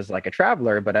not on. just as like a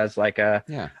traveler, but as like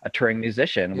Yeah. a touring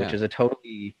musician, which Yeah. is a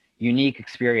totally unique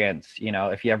experience.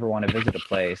 If you ever want to visit a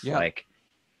place, Yeah. like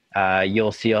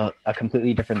you'll see a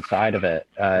completely different side of it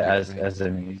Right. as Right.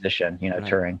 a musician, Right.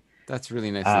 touring. That's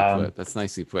really nicely Um, put. That's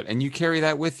nicely put. And you carry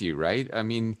that with you, right? I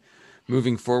mean,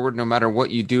 moving forward, no matter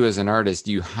what you do as an artist,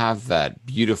 you have that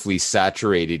beautifully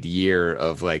saturated year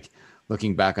of like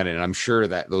looking back on it. And I'm sure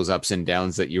that those ups and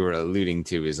downs that you were alluding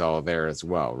to is all there as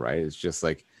well, right? It's just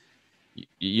like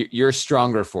you're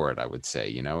stronger for it, I would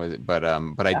say, but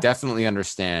I yeah, definitely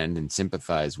understand and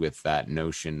sympathize with that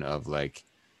notion of like,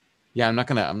 yeah, I'm not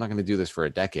gonna do this for a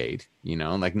decade,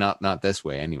 like not this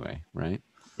way anyway, right?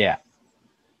 yeah.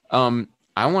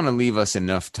 I want to leave us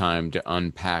enough time to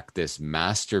unpack this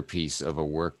masterpiece of a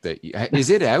work that is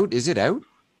it out? Is it out?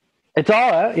 It's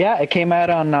all out. Yeah, it came out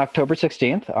on October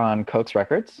 16th on Coke's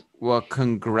Records. Well,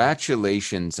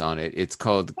 congratulations on it. It's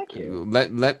called Thank you.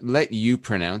 let you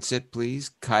pronounce it,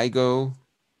 please. Kaigo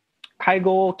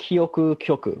Kaigo Kyoku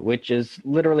Kyoku, which is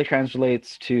literally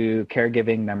translates to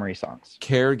caregiving memory songs.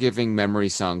 Caregiving Memory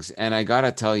Songs. And I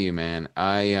gotta tell you, man,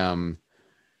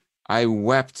 I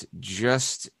wept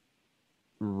just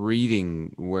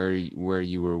reading where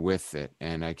you were with it,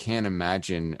 and I can't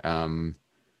imagine.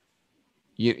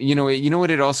 You know what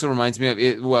it also reminds me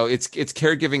of. Well, it's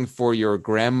caregiving for your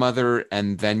grandmother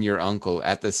and then your uncle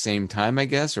at the same time, I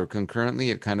guess, or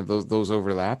concurrently. It kind of those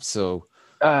overlaps. So,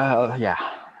 Yeah.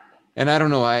 and I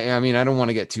don't know. I mean, I don't want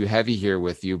to get too heavy here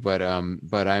with you, but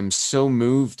I'm so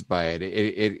moved by it.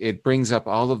 It brings up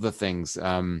all of the things.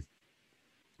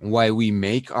 Why we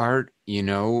make art,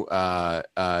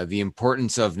 the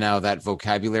importance of now that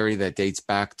vocabulary that dates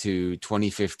back to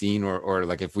 2015, or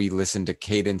like if we listen to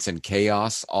Cadence and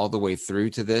Chaos all the way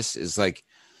through to this, is like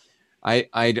I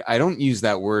don't use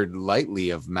that word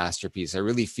lightly of masterpiece. I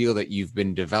really feel that you've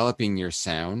been developing your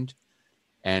sound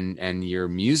and your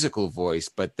musical voice,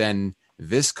 but then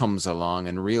this comes along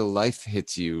and real life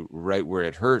hits you right where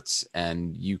it hurts,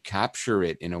 and you capture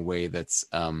it in a way that's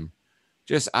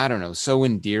just I don't know, so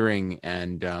endearing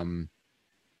and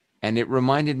and it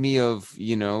reminded me of,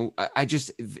 I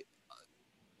just,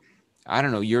 I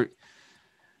don't know,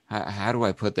 how do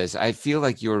I put this? I feel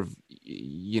like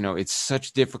it's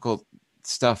such difficult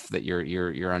stuff that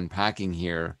you're unpacking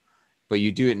here, but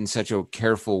you do it in such a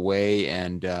careful way,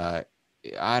 and I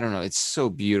don't know, it's so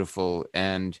beautiful.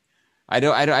 And I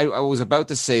was about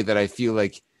to say that I feel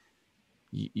like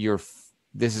you're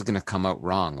this is going to come out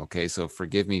wrong, okay? So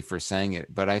forgive me for saying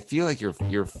it, but I feel like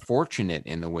you're fortunate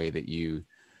in the way that you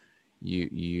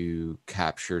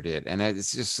captured it. And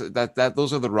it's just that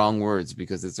those are the wrong words,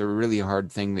 because it's a really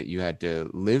hard thing that you had to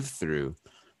live through.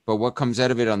 But what comes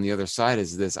out of it on the other side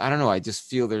is this, I don't know, I just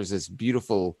feel there's this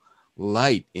beautiful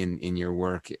light in your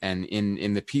work, and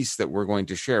in the piece that we're going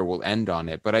to share. We'll end on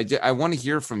it, but I want to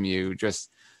hear from you just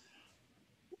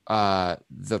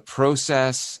the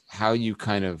process, how you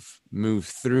kind of move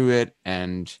through it,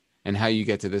 and how you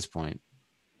get to this point.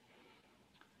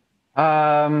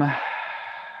 Um,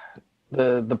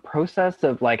 the process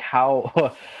of like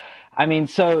how, I mean,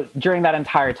 so during that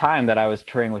entire time that I was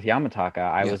touring with Yamataka,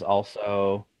 I Yeah, was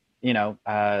also,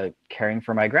 caring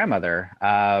for my grandmother.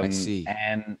 I see.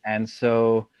 And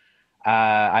so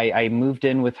I moved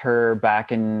in with her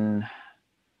back in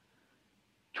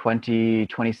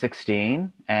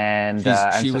 2016, and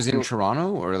She so was in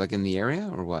Toronto, or like in the area,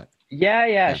 or what? yeah,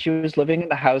 Yeah. she was living in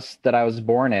the house that I was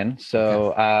born in. Okay.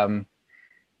 So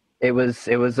it was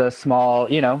a small,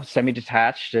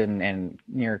 semi-detached and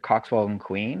near Coxwell and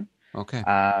Queen. Okay.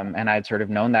 And I'd sort of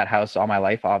known that house all my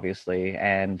life, obviously,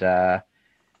 and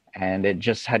it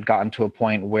just had gotten to a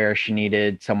point where she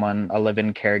needed a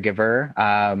live-in caregiver,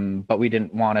 but we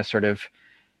didn't want to sort of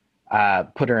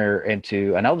put her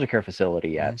into an elder care facility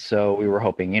Hmm. yet. So we were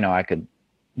hoping, I could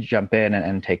jump in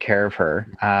and take care of her.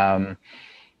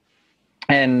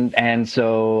 And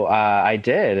so I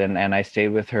did, and I stayed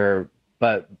with her.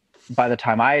 But by the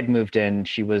time I had moved in,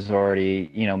 she was already,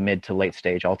 mid to late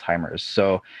stage Alzheimer's.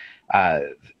 So uh,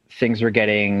 things were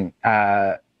getting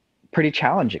pretty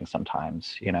challenging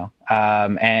sometimes,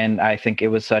 and I think it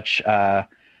was such a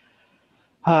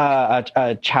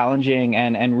challenging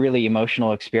and really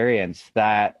emotional experience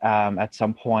that at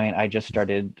some point I just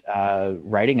started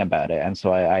writing about it. And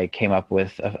so I came up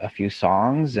with a few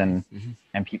songs, Hmm. and Hmm.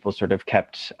 and people sort of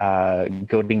kept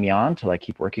goading me on to like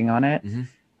keep working on it. Hmm.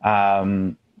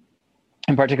 Um,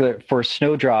 in particular for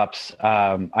Snowdrops,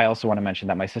 I also want to mention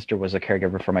that my sister was a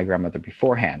caregiver for my grandmother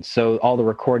beforehand. So all the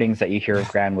recordings that you hear of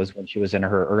Yeah. Gran was when she was in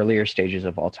her earlier stages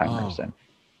of Alzheimer's, Oh.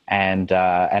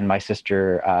 and my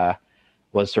sister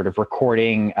was sort of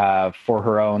recording for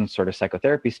her own sort of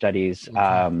psychotherapy studies,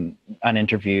 Okay. an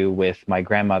interview with my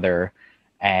grandmother,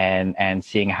 and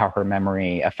seeing how her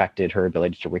memory affected her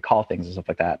ability to recall things and stuff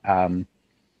like that.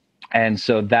 And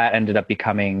so that ended up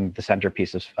becoming the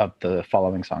centerpiece of the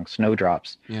following song,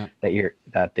 Snowdrops, Yeah.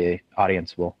 that the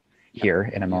audience will Yeah. hear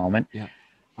in a Yeah. moment. Yeah.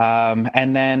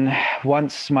 And then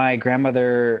once my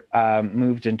grandmother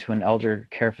moved into an elder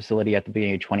care facility at the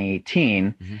beginning of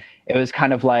 2018, Hmm. it was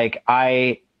kind of like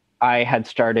I had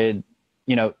started,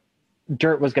 you know,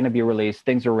 Dirt was going to be released,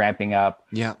 things were ramping up,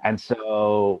 Yeah. and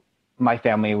so my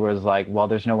family was like, well,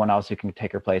 there's no one else who can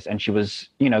take her place, and she was,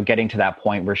 getting to that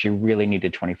point where she really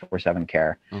needed 24/7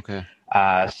 care. Okay.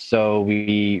 So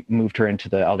we moved her into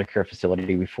the elder care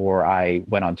facility before I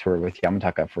went on tour with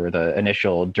Yamataka for the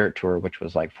initial Dirt tour, which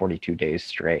was like 42 days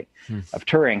straight Hmm. of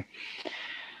touring.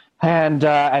 And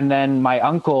then my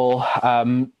uncle,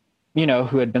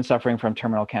 who had been suffering from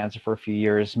terminal cancer for a few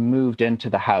years, moved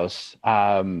into the house,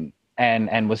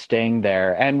 and was staying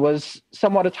there, and was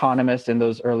somewhat autonomous in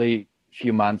those early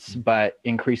few months, but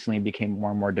increasingly became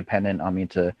more and more dependent on me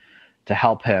to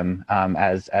help him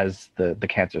as the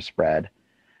cancer spread.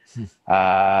 Hmm.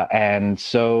 And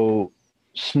so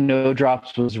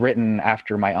Snowdrops was written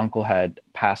after my uncle had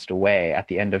passed away at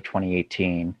the end of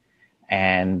 2018.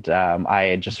 And I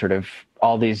had just sort of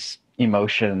all these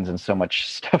emotions and so much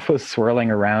stuff was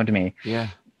swirling around me, Yeah.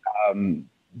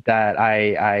 that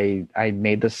I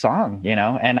made this song,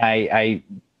 and I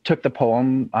took the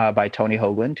poem by Tony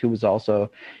Hoagland, who was also,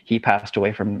 he passed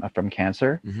away from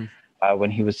cancer Hmm.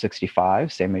 when he was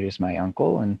 65, same age as my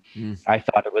uncle. And Hmm. I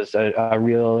thought it was a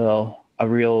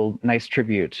real nice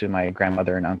tribute to my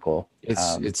grandmother and uncle.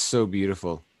 It's so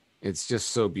beautiful. It's just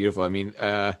so beautiful. I mean,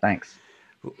 Thanks.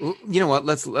 you know what?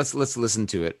 Let's listen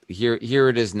to it. Here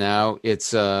it is now.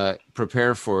 It's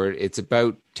prepare for it. It's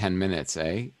about 10 minutes,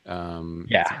 eh? It's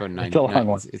Yeah, about it's a long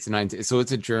one. it's nine. So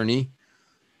it's a journey.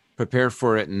 Prepare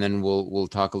for it, and then we'll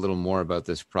talk a little more about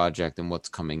this project and what's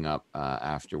coming up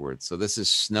afterwards. So this is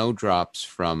Snowdrops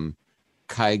from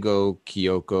Kaigo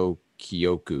Kyoko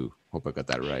Kyoku. Hope I got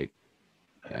that right.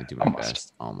 I do my Almost.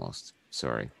 best. Almost.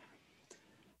 Sorry.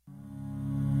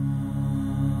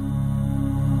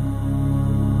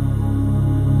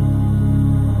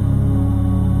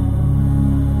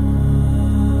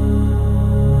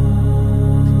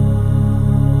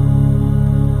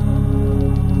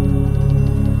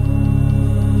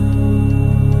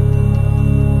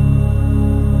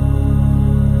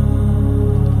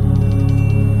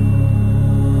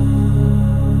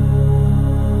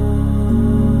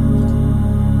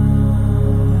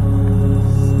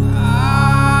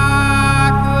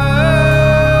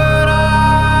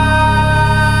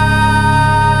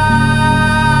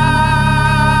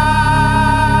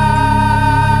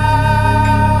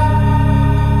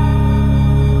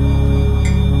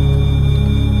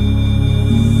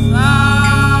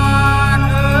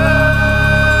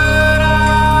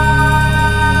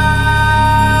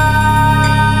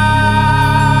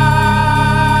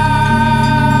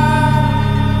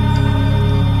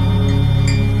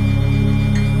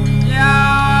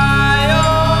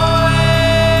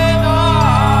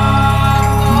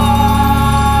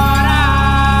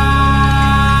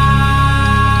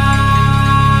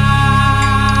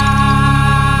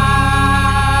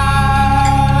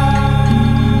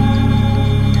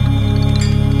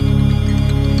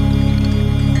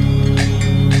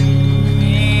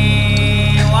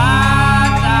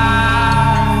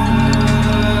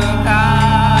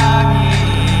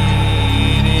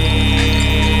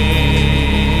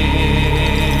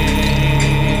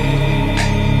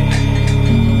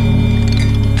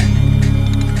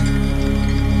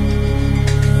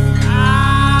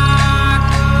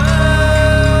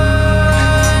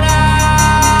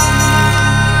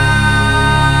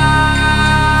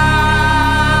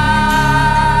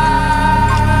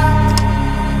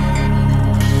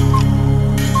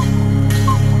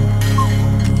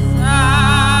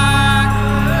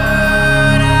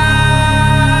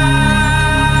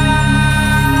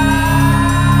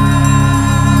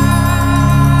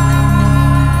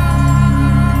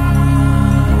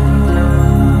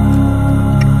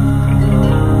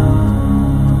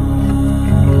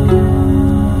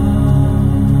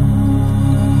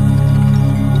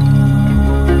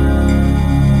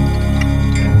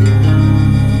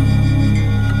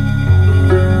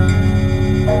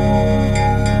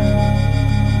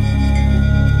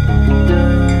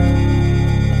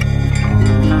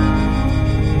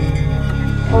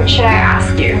 What should I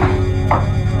ask you?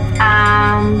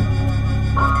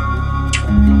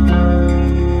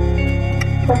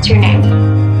 What's your name?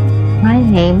 My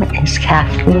name is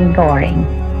Kathleen Goring.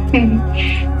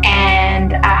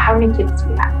 And how many kids do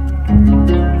you have?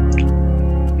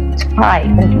 It's 5,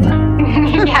 isn't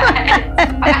it? Yeah,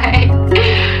 it's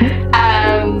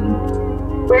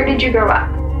 5. Where did you grow up?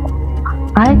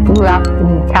 I grew up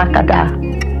in Takada,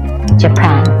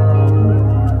 Japan.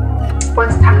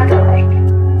 What's Takada like?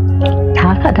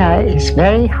 Takada is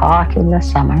very hot in the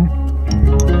summer.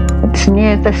 It's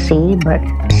near the sea, but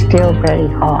still very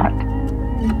hot.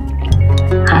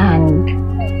 And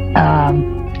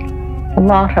a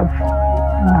lot of,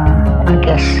 I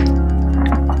guess,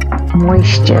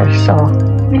 moisture. So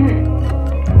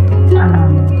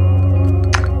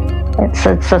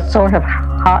it's a sort of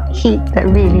hot heat that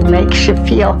really makes you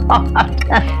feel hot.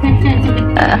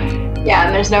 Yeah,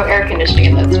 and there's no air conditioning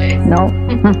in those days. No.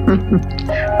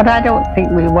 But I don't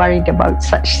think we worried about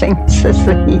such things as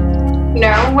the heat.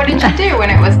 No? What did you do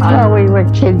when it was hot? Well, we were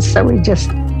kids, so we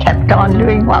just kept on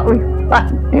doing what we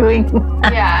liked doing.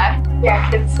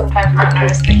 Yeah, kids sometimes don't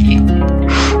notice the heat.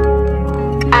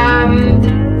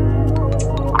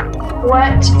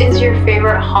 What is your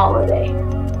favorite holiday?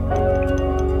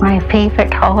 My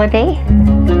favorite holiday?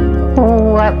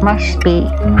 Oh, it must be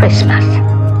Christmas.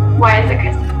 Why is it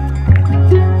Christmas?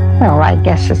 Well, I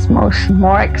guess it's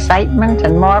more excitement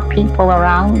and more people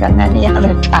around than any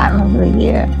other time of the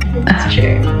year. That's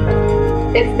true.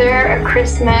 Is there a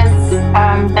Christmas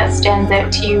that stands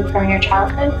out to you from your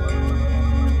childhood?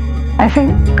 I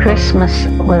think Christmas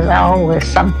was always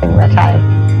something that I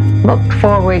looked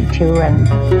forward to and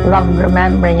loved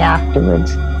remembering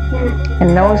afterwards.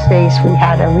 In those days, we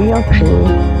had a real tree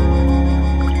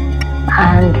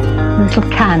and little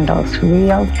candles,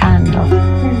 real candles.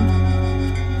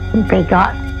 They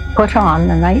got put on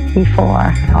the night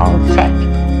before, all set,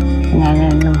 and then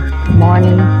in the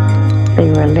morning they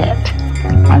were lit,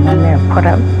 and then they were put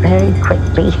out very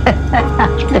quickly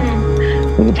after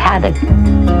we'd had a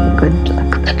good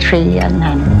look at the tree, and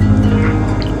then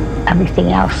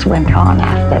everything else went on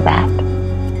after that.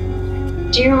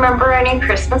 Do you remember any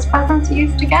Christmas presents you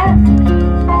used to get?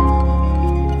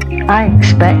 I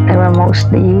expect they were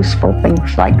mostly useful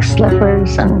things like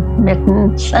slippers and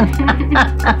mittens and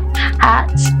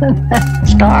hats and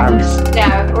scarves.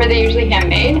 Yeah, were they usually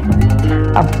handmade?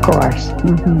 Of course.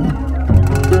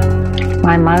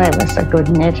 My mother was a good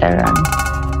knitter, and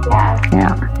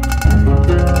yeah.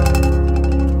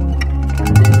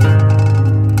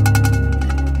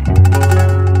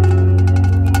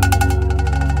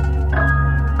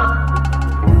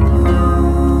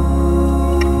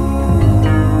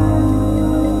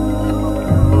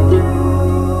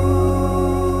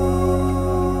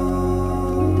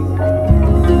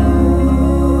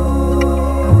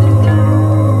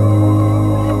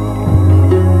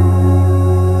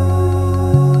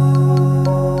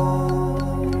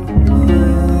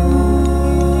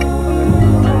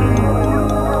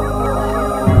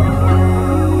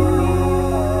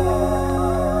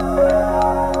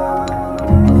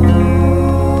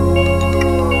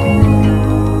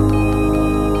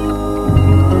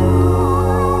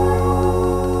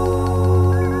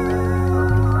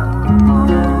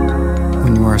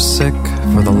 Sick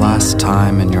for the last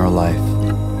time in your life,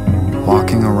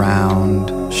 walking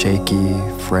around, shaky,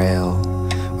 frail,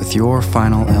 with your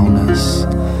final illness,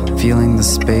 feeling the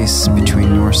space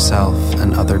between yourself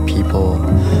and other people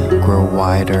grow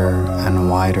wider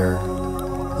and wider,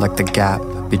 like the gap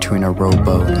between a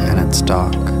rowboat and its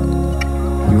dock.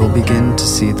 You will begin to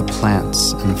see the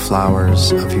plants and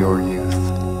flowers of your youth.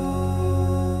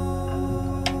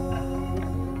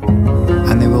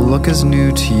 And they will look as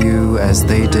new to you as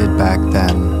they did back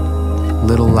then.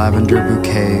 Little lavender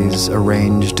bouquets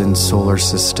arranged in solar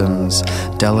systems,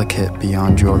 delicate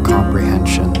beyond your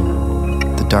comprehension.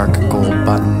 The dark gold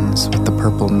buttons with the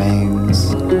purple manes,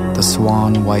 the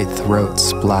swan white throat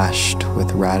splashed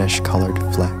with radish-colored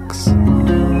flecks,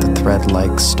 the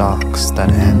thread-like stalks that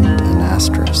end in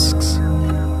asterisks.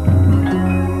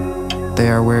 They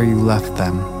are where you left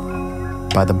them,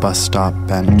 by the bus stop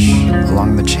bench,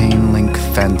 along the chain-link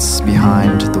fence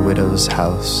behind the widow's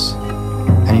house.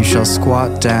 And you shall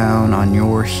squat down on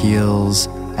your heels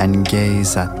and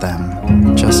gaze at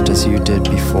them, just as you did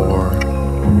before,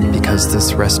 because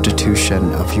this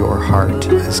restitution of your heart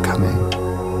is coming.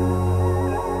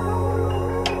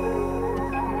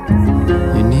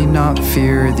 You need not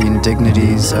fear the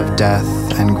indignities of death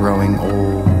and growing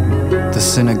old. The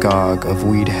synagogue of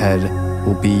Weedhead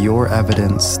will be your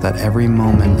evidence that every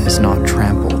moment is not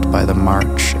trampled by the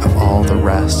march of all the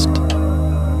rest.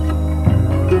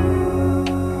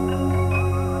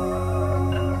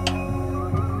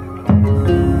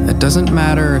 It doesn't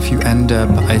matter if you end up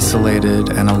isolated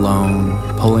and alone,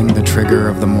 pulling the trigger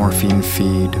of the morphine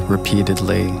feed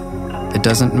repeatedly. It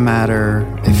doesn't matter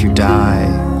if you die,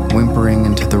 whimpering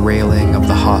into the railing of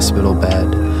the hospital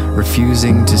bed,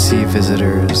 refusing to see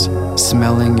visitors,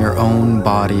 smelling your own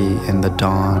body in the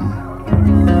dawn.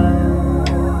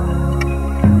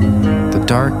 The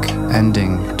dark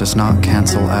ending does not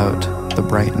cancel out the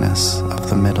brightness of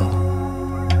the middle.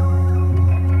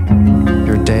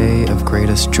 Your day of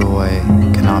greatest joy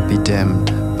cannot be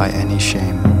dimmed by any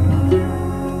shame.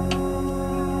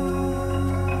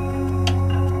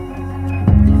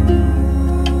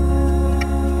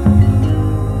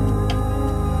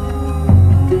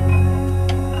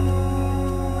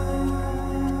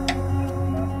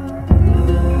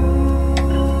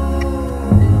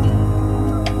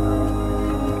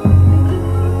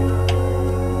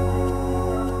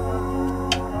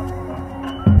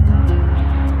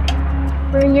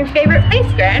 We're in your favorite place,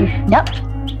 Gran. Yep,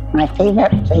 my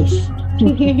favorite place.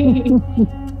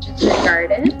 The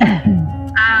garden.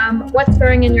 What's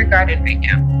growing in your garden right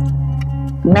now?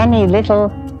 Many little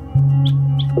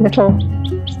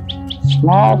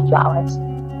small flowers.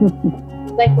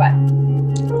 Like what?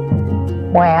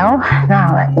 Well,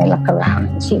 now let me look around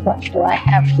and see what do I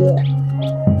have here.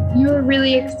 You were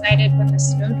really excited when the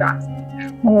snowdrops came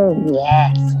out. Oh,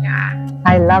 yes. Yeah.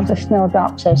 I love the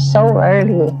snowdrops. They're so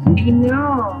early. I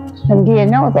know. And do you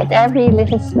know that every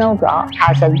little snowdrop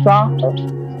has a drop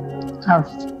of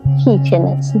heat in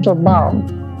its little bulb,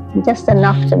 just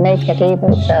enough to make it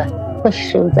able to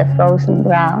push through the frozen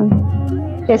ground?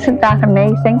 Isn't that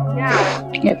amazing?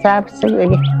 Yeah. It's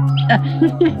absolutely...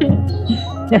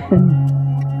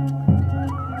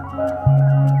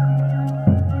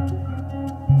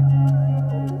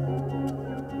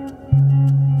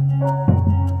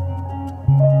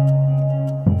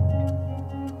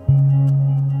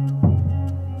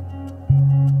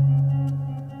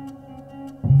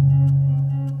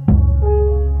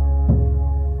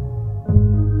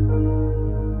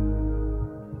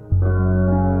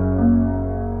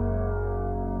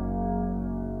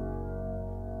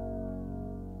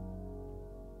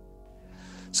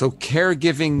 So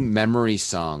caregiving memory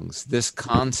songs, this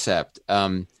concept,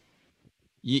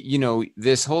 you know,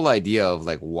 this whole idea of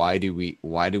like, why do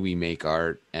we make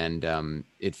art? And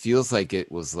it feels like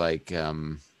it was like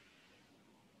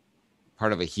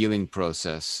part of a healing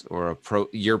process, or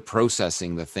you're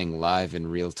processing the thing live in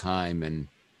real time,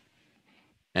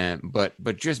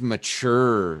 but just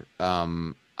mature. I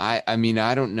mean,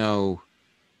 I don't know.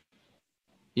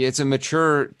 Yeah, it's a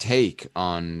mature take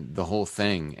on the whole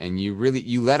thing, and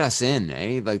you let us in,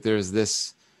 eh? Like there's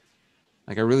this,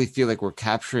 like I really feel like we're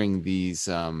capturing these,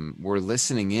 we're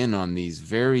listening in on these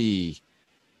very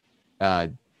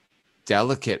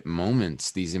delicate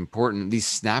moments, these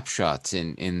snapshots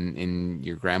in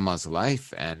your grandma's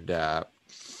life, and the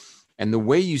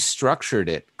way you structured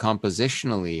it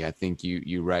compositionally, I think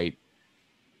you write,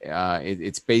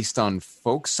 it's based on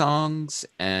folk songs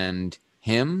and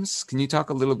hymns. Can you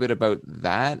talk a little bit about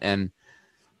that? And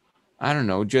I don't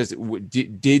know, just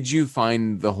did you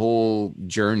find the whole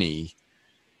journey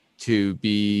to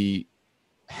be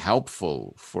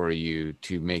helpful for you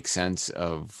to make sense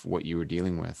of what you were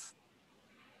dealing with?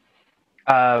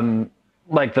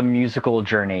 Like the musical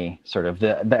journey, sort of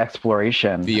the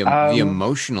exploration, the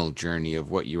emotional journey of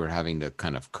what you were having to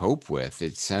kind of cope with.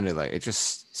 It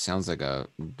just sounds like a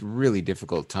really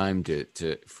difficult time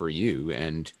for you,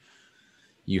 and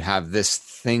you have this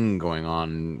thing going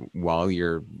on while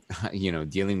you're, you know,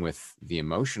 dealing with the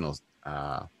emotional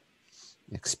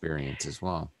experience as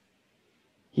well.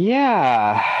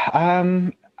 Yeah. I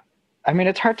mean,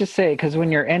 it's hard to say, because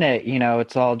when you're in it, you know,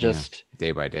 it's all just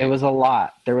day by day. It was a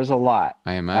lot. There was a lot.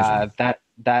 I imagine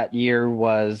that year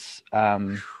was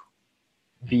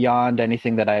beyond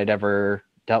anything that I had ever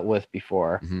dealt with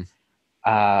before. Mm-hmm.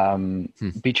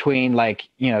 Between, like,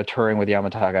 you know, touring with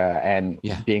Yamataga and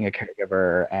being a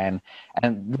caregiver, and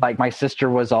like my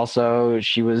sister was also,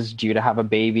 she was due to have a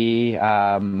baby,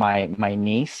 my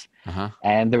niece.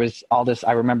 And there was all this,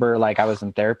 I remember, like, I was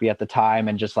in therapy at the time,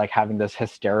 and just like having this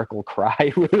hysterical cry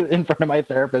in front of my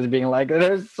therapist, being like,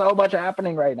 there's so much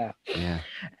happening right now.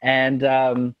 And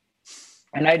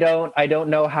I don't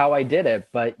know how I did it,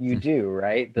 but you do,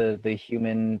 right? The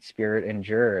human spirit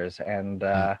endures. And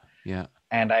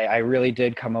and I really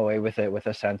did come away with it with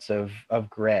a sense of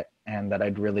grit, and that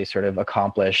I'd really sort of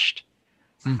accomplished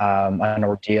an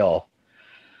ordeal.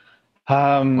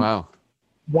 Wow.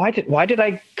 Why did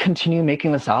I continue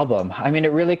making this album? I mean,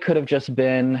 it really could have just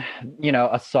been, you know,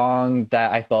 a song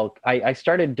that I felt, I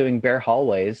started doing Bare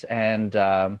Hallways, and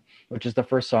which is the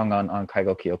first song on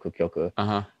Kaigo Kyoku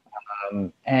Kyoku.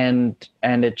 And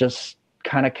it just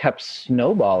kind of kept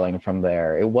snowballing from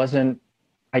there. It wasn't,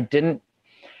 I didn't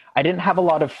have a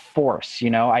lot of force, you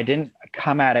know. I didn't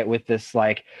come at it with this,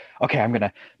 like, okay, I'm going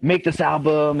to make this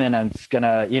album, and it's going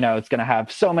to, you know, it's going to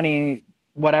have so many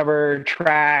whatever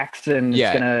tracks, and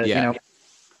it's going to, you know,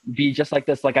 be just like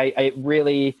this. Like I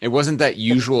really, it wasn't that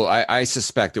usual. I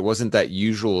suspect it wasn't that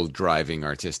usual driving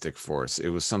artistic force. It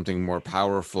was something more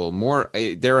powerful, more,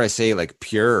 dare I say, like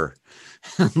pure,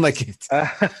 like it's,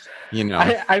 you know,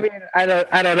 I mean, I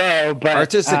don't know, but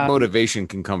artistic motivation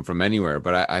can come from anywhere,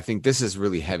 but I think this is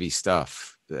really heavy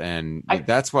stuff. And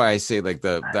that's why I say, like,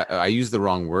 I use the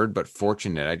wrong word, but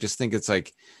fortunate. I just think it's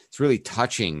like, it's really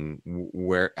touching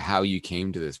how you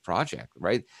came to this project,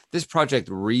 right? This project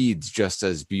reads just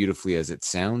as beautifully as it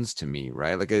sounds to me,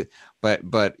 right? Like,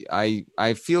 but I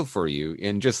feel for you,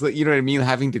 and just, you know what I mean?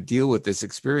 Having to deal with this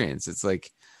experience. It's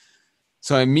like,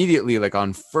 so immediately, like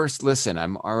on first listen,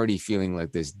 I'm already feeling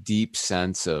like this deep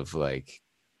sense of, like,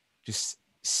 just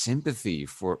sympathy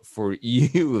for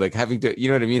you, like having to, you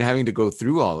know what I mean? Having to go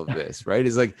through all of this, right?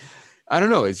 It's like, I don't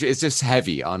know. It's just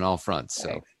heavy on all fronts.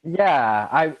 So yeah,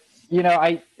 I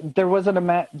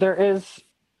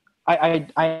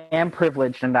am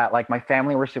privileged in that, like, my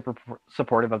family were super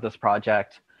supportive of this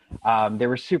project. They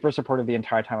were super supportive the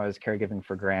entire time I was caregiving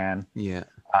for Gran.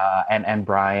 And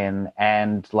Brian,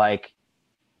 and, like,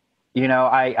 you know,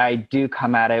 I do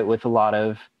come at it with a lot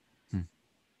of,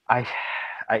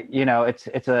 you know, it's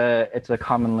a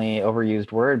commonly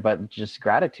overused word, but just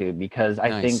gratitude, because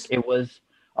I think it was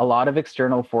a lot of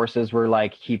external forces were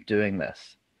like, keep doing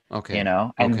this. Okay. You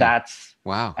know, and that's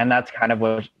kind of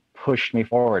what pushed me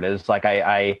forward. Is like,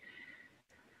 I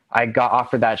got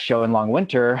offered that show in Long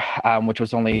Winter, which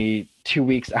was only 2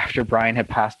 weeks after Brian had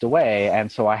passed away.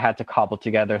 And so I had to cobble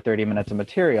together 30 minutes of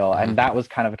material. And that was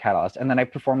kind of a catalyst. And then I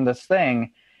performed this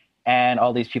thing, and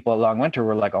all these people at Long Winter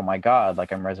were like, oh my God,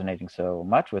 like, I'm resonating so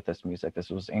much with this music. This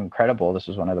was incredible. This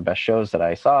was one of the best shows that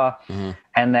I saw.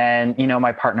 And then, you know,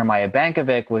 my partner, Maya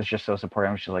Bankovic, was just so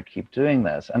supportive. She's like, keep doing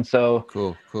this. And so,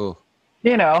 cool.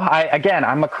 You know,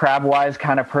 I'm a crab wise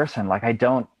kind of person. Like, I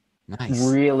don't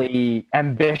really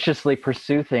ambitiously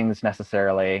pursue things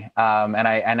necessarily.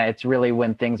 And it's really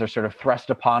when things are sort of thrust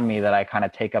upon me that I kind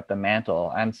of take up the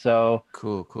mantle. And so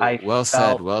Cool. Well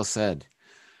said.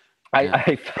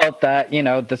 I felt that,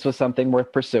 this was something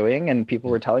worth pursuing and people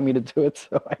were telling me to do it.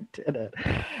 So I did it.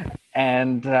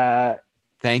 And,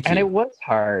 thank you. And it was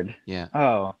hard. Yeah.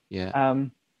 Oh, yeah.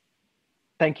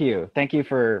 Thank you. Thank you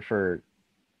for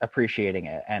appreciating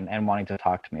it and wanting to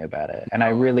talk to me about it. And I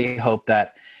really hope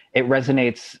that it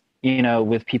resonates,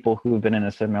 with people who've been in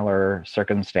a similar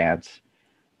circumstance,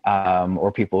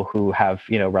 or people who have,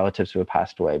 relatives who have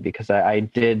passed away, because I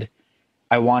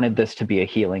wanted this to be a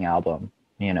healing album,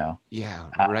 Yeah.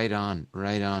 Right on.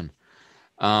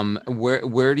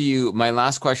 Where do you, my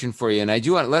last question for you, and I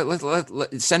do want,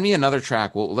 let send me another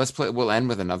track. We'll end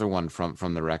with another one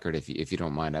from the record. If you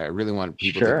don't mind, I really want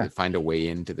people to find a way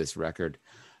into this record.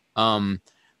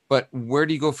 But where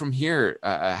do you go from here?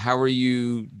 How are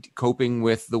you coping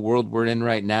with the world we're in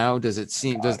right now? Does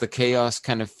the chaos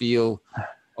kind of feel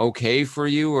okay for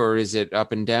you, or is it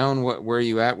up and down? Where are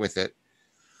you at with it?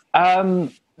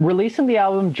 Releasing the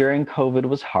album during COVID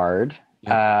was hard.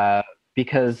 Yeah.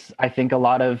 Because I think a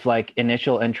lot of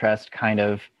initial interest kind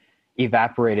of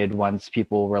evaporated once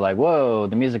people were like, whoa,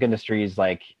 the music industry is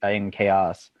in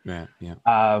chaos. Yeah.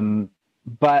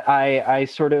 But I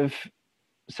sort of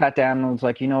sat down and was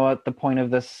like, you know what? The point of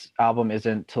this album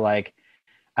isn't to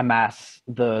amass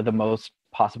the most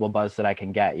possible buzz that I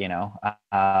can get, and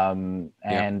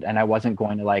I wasn't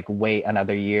going to wait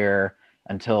another year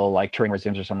until touring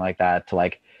resumes or something like that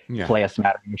to play a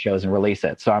smattering of shows and release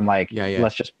it. So I'm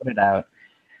let's just put it out.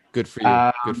 Good for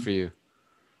you. Good for you.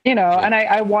 And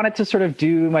I wanted to sort of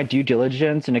do my due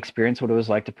diligence and experience what it was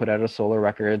like to put out a solo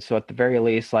record. So at the very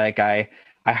least, I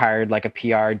hired a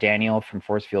PR, Daniel from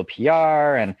Forcefield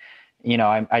PR, and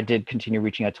I did continue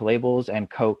reaching out to labels, and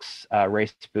Coke's Ray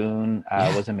Spoon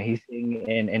was amazing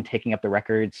in taking up the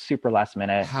record, super last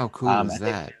minute. How cool is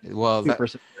that? Well,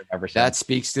 that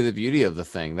speaks to the beauty of the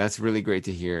thing. That's really great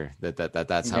to hear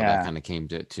that's how that kind of came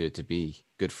to be.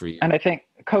 Good for you. And I think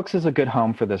Coke's is a good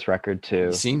home for this record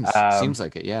too. Seems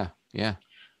like it. Yeah.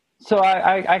 So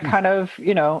I kind of,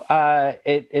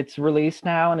 it's released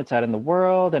now and it's out in the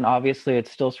world, and obviously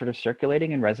it's still sort of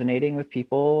circulating and resonating with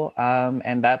people.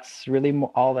 And that's really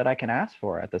all that I can ask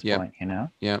for at this point, Yeah.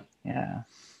 Yeah.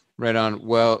 Right on.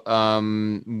 Well,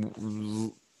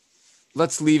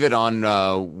 let's leave it on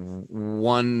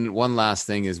one last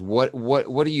thing is what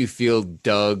do you feel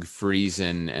Doug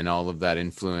Friesen and all of that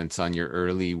influence on your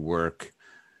early work?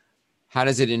 How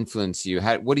does it influence you?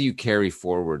 What do you carry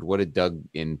forward? What did Doug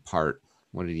impart?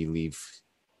 What did he leave?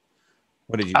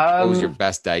 What was your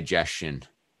best digestion?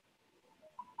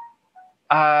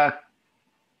 No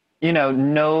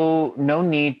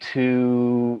need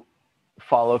to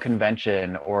follow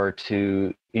convention or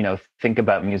to, think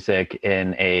about music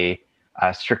in a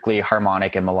strictly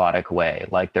harmonic and melodic way.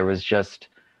 There was just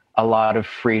a lot of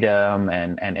freedom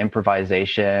and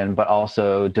improvisation, but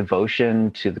also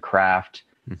devotion to the craft.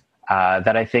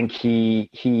 That I think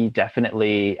he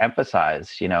definitely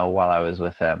emphasized, while I was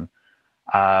with him.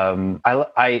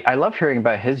 I love hearing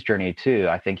about his journey too.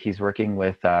 I think he's working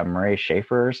with Murray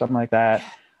Schafer or something like that.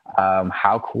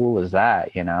 How cool is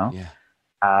that? Yeah.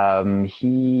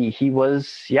 He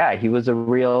was a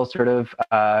real sort of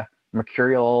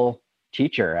mercurial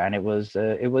teacher, and it was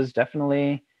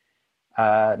definitely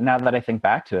now that I think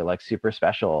back to it, super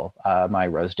special. My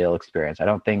Rosedale experience. I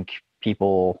don't think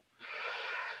people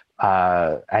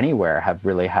anywhere have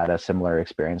really had a similar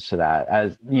experience to that,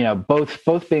 as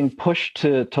both being pushed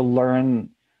to learn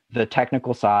the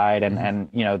technical side and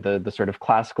the sort of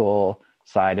classical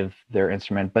side of their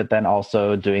instrument, but then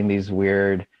also doing these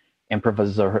weird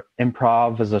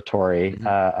improvisatory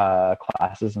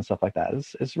classes and stuff like that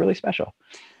is really special.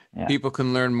 Yeah. People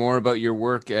can learn more about your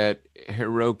work at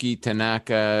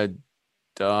hirokitanaka.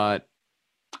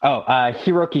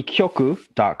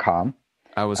 hirokikyoku.com.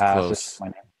 I was close. So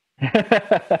my name.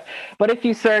 But if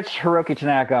you search Hiroki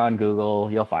Tanaka on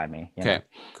Google, you'll find me. Okay,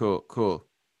 cool.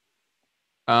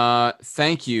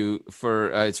 Thank you for,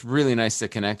 it's really nice to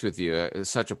connect with you. It's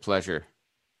such a pleasure.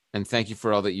 And thank you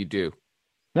for all that you do.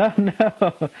 No,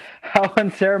 how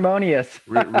unceremonious.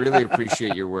 Really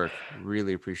appreciate your work.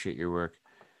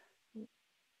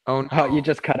 Oh, no. Oh, you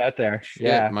just cut out there. Shit,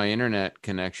 yeah. My internet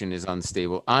connection is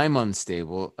unstable. I'm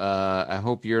unstable. I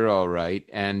hope you're all right.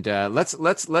 And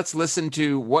let's listen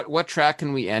to what track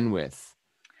can we end with?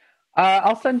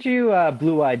 I'll send you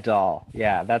Blue Eyed Doll.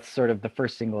 Yeah, that's sort of the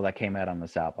first single that came out on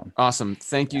this album. Awesome.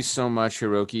 Thank you so much,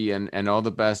 Hiroki, and all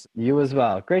the best. You as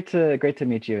well. Great to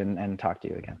meet you and talk to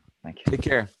you again. Thank you. Take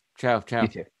care. Ciao. You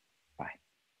too. Bye.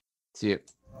 See you.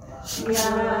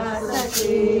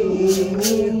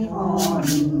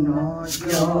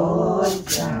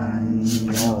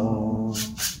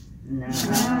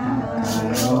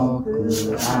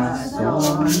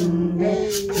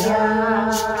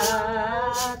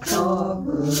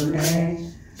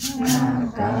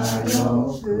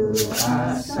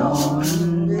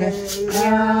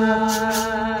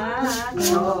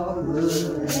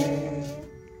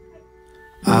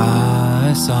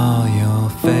 I saw your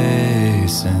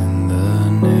face in the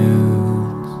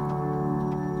news,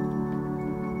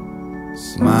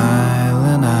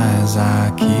 smiling eyes,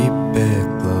 I keep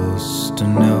it close to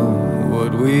know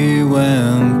what we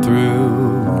went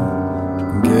through.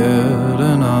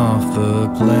 Getting off the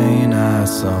plane, I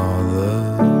saw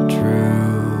the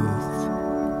truth,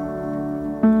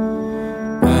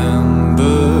 and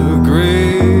the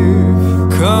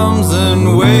grief comes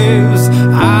in waves.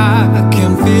 I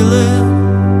can feel it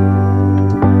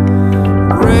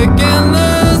breaking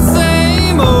the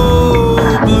same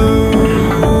old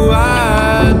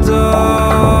blue-eyed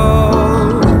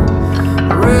doll,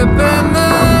 ripping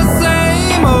the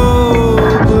same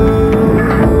old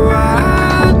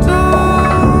blue-eyed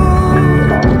doll,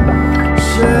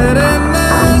 shedding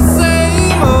the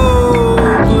same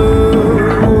old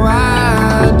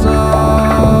blue-eyed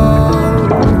doll,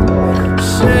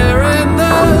 sharing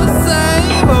the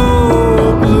same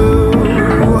old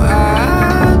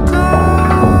blue-eyed doll.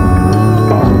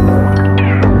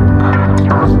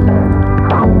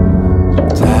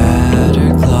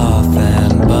 Tattered cloth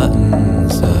and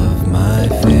buttons of my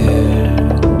fear.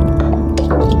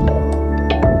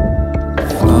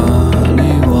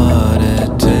 Funny what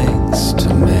it takes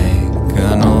to make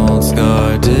an old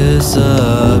scar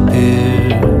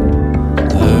disappear.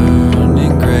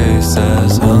 Learning grace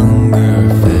as hunger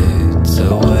fades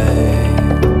away.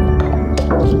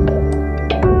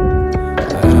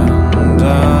 And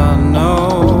I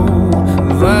know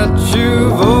that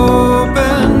you've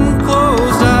opened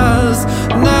closed eyes.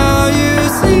 Now you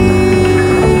see,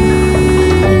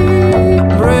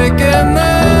 breaking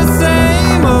the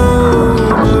same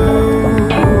old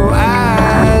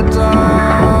blue-eyed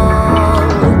doll,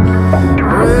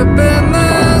 ripping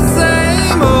the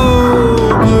same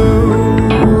old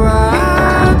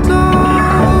blue-eyed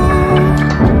doll,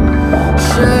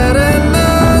 shedding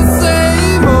the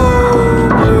same old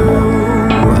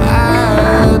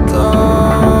blue-eyed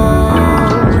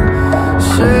doll,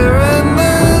 sharing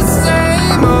the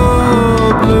same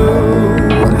old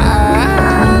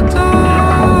blue-eyed doll.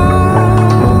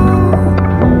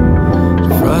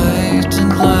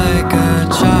 Frightened like a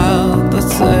child that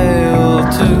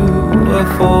sailed to a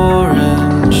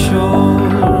foreign shore.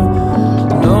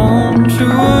 Don't you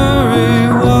worry,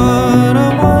 what a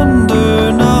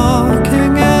wonder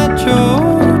knocking at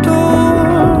your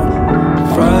door.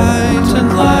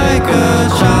 Frightened like a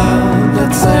child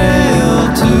that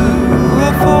sailed to a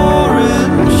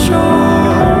foreign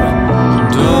shore.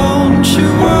 Don't you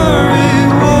worry,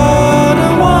 what a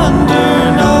wonder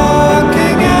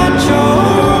knocking at your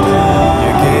door.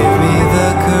 You gave me the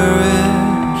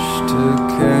courage to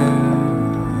care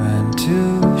and to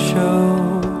show.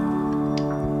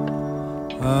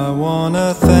 I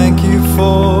wanna thank you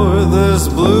for this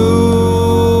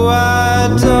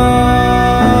blue-eyed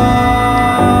doll,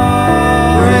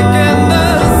 breaking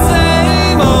the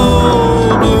same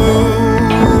old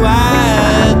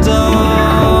blue-eyed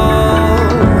doll,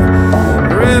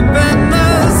 ripping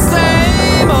the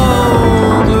same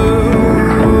old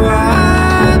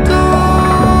blue-eyed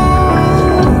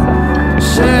doll,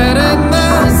 shedding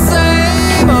the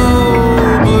same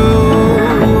old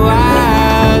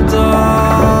blue-eyed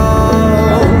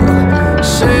doll,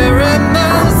 sharing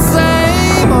the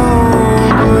same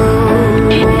old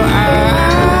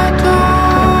blue-eyed doll.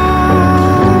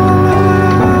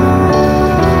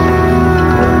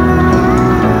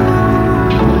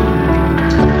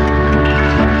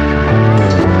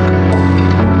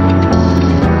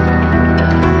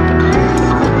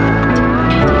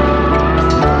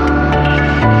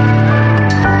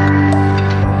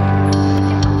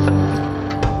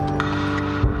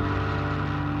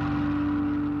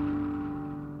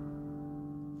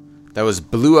 That was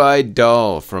Blue-Eyed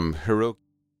Doll from Hiroki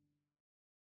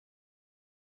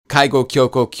Kaigo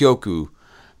Kyoko Kyoku.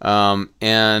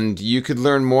 And you could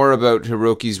learn more about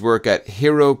Hiroki's work at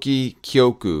Hiroki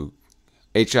Kyoku,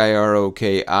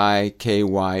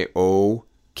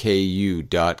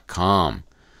 HIROKIKYOKU.com.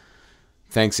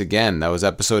 Thanks again. That was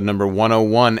episode number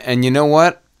 101. And you know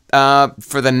what?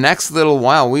 For the next little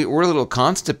while, we're a little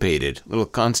constipated, a little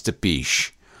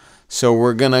constipish. So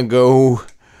we're going to go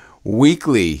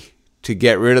weekly to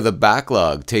get rid of the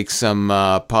backlog. Take some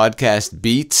podcast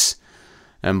beats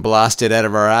and blast it out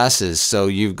of our asses. So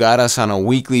you've got us on a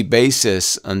weekly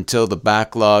basis until the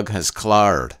backlog has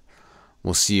cleared.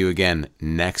 We'll see you again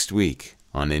next week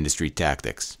on Industry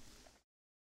Tactics.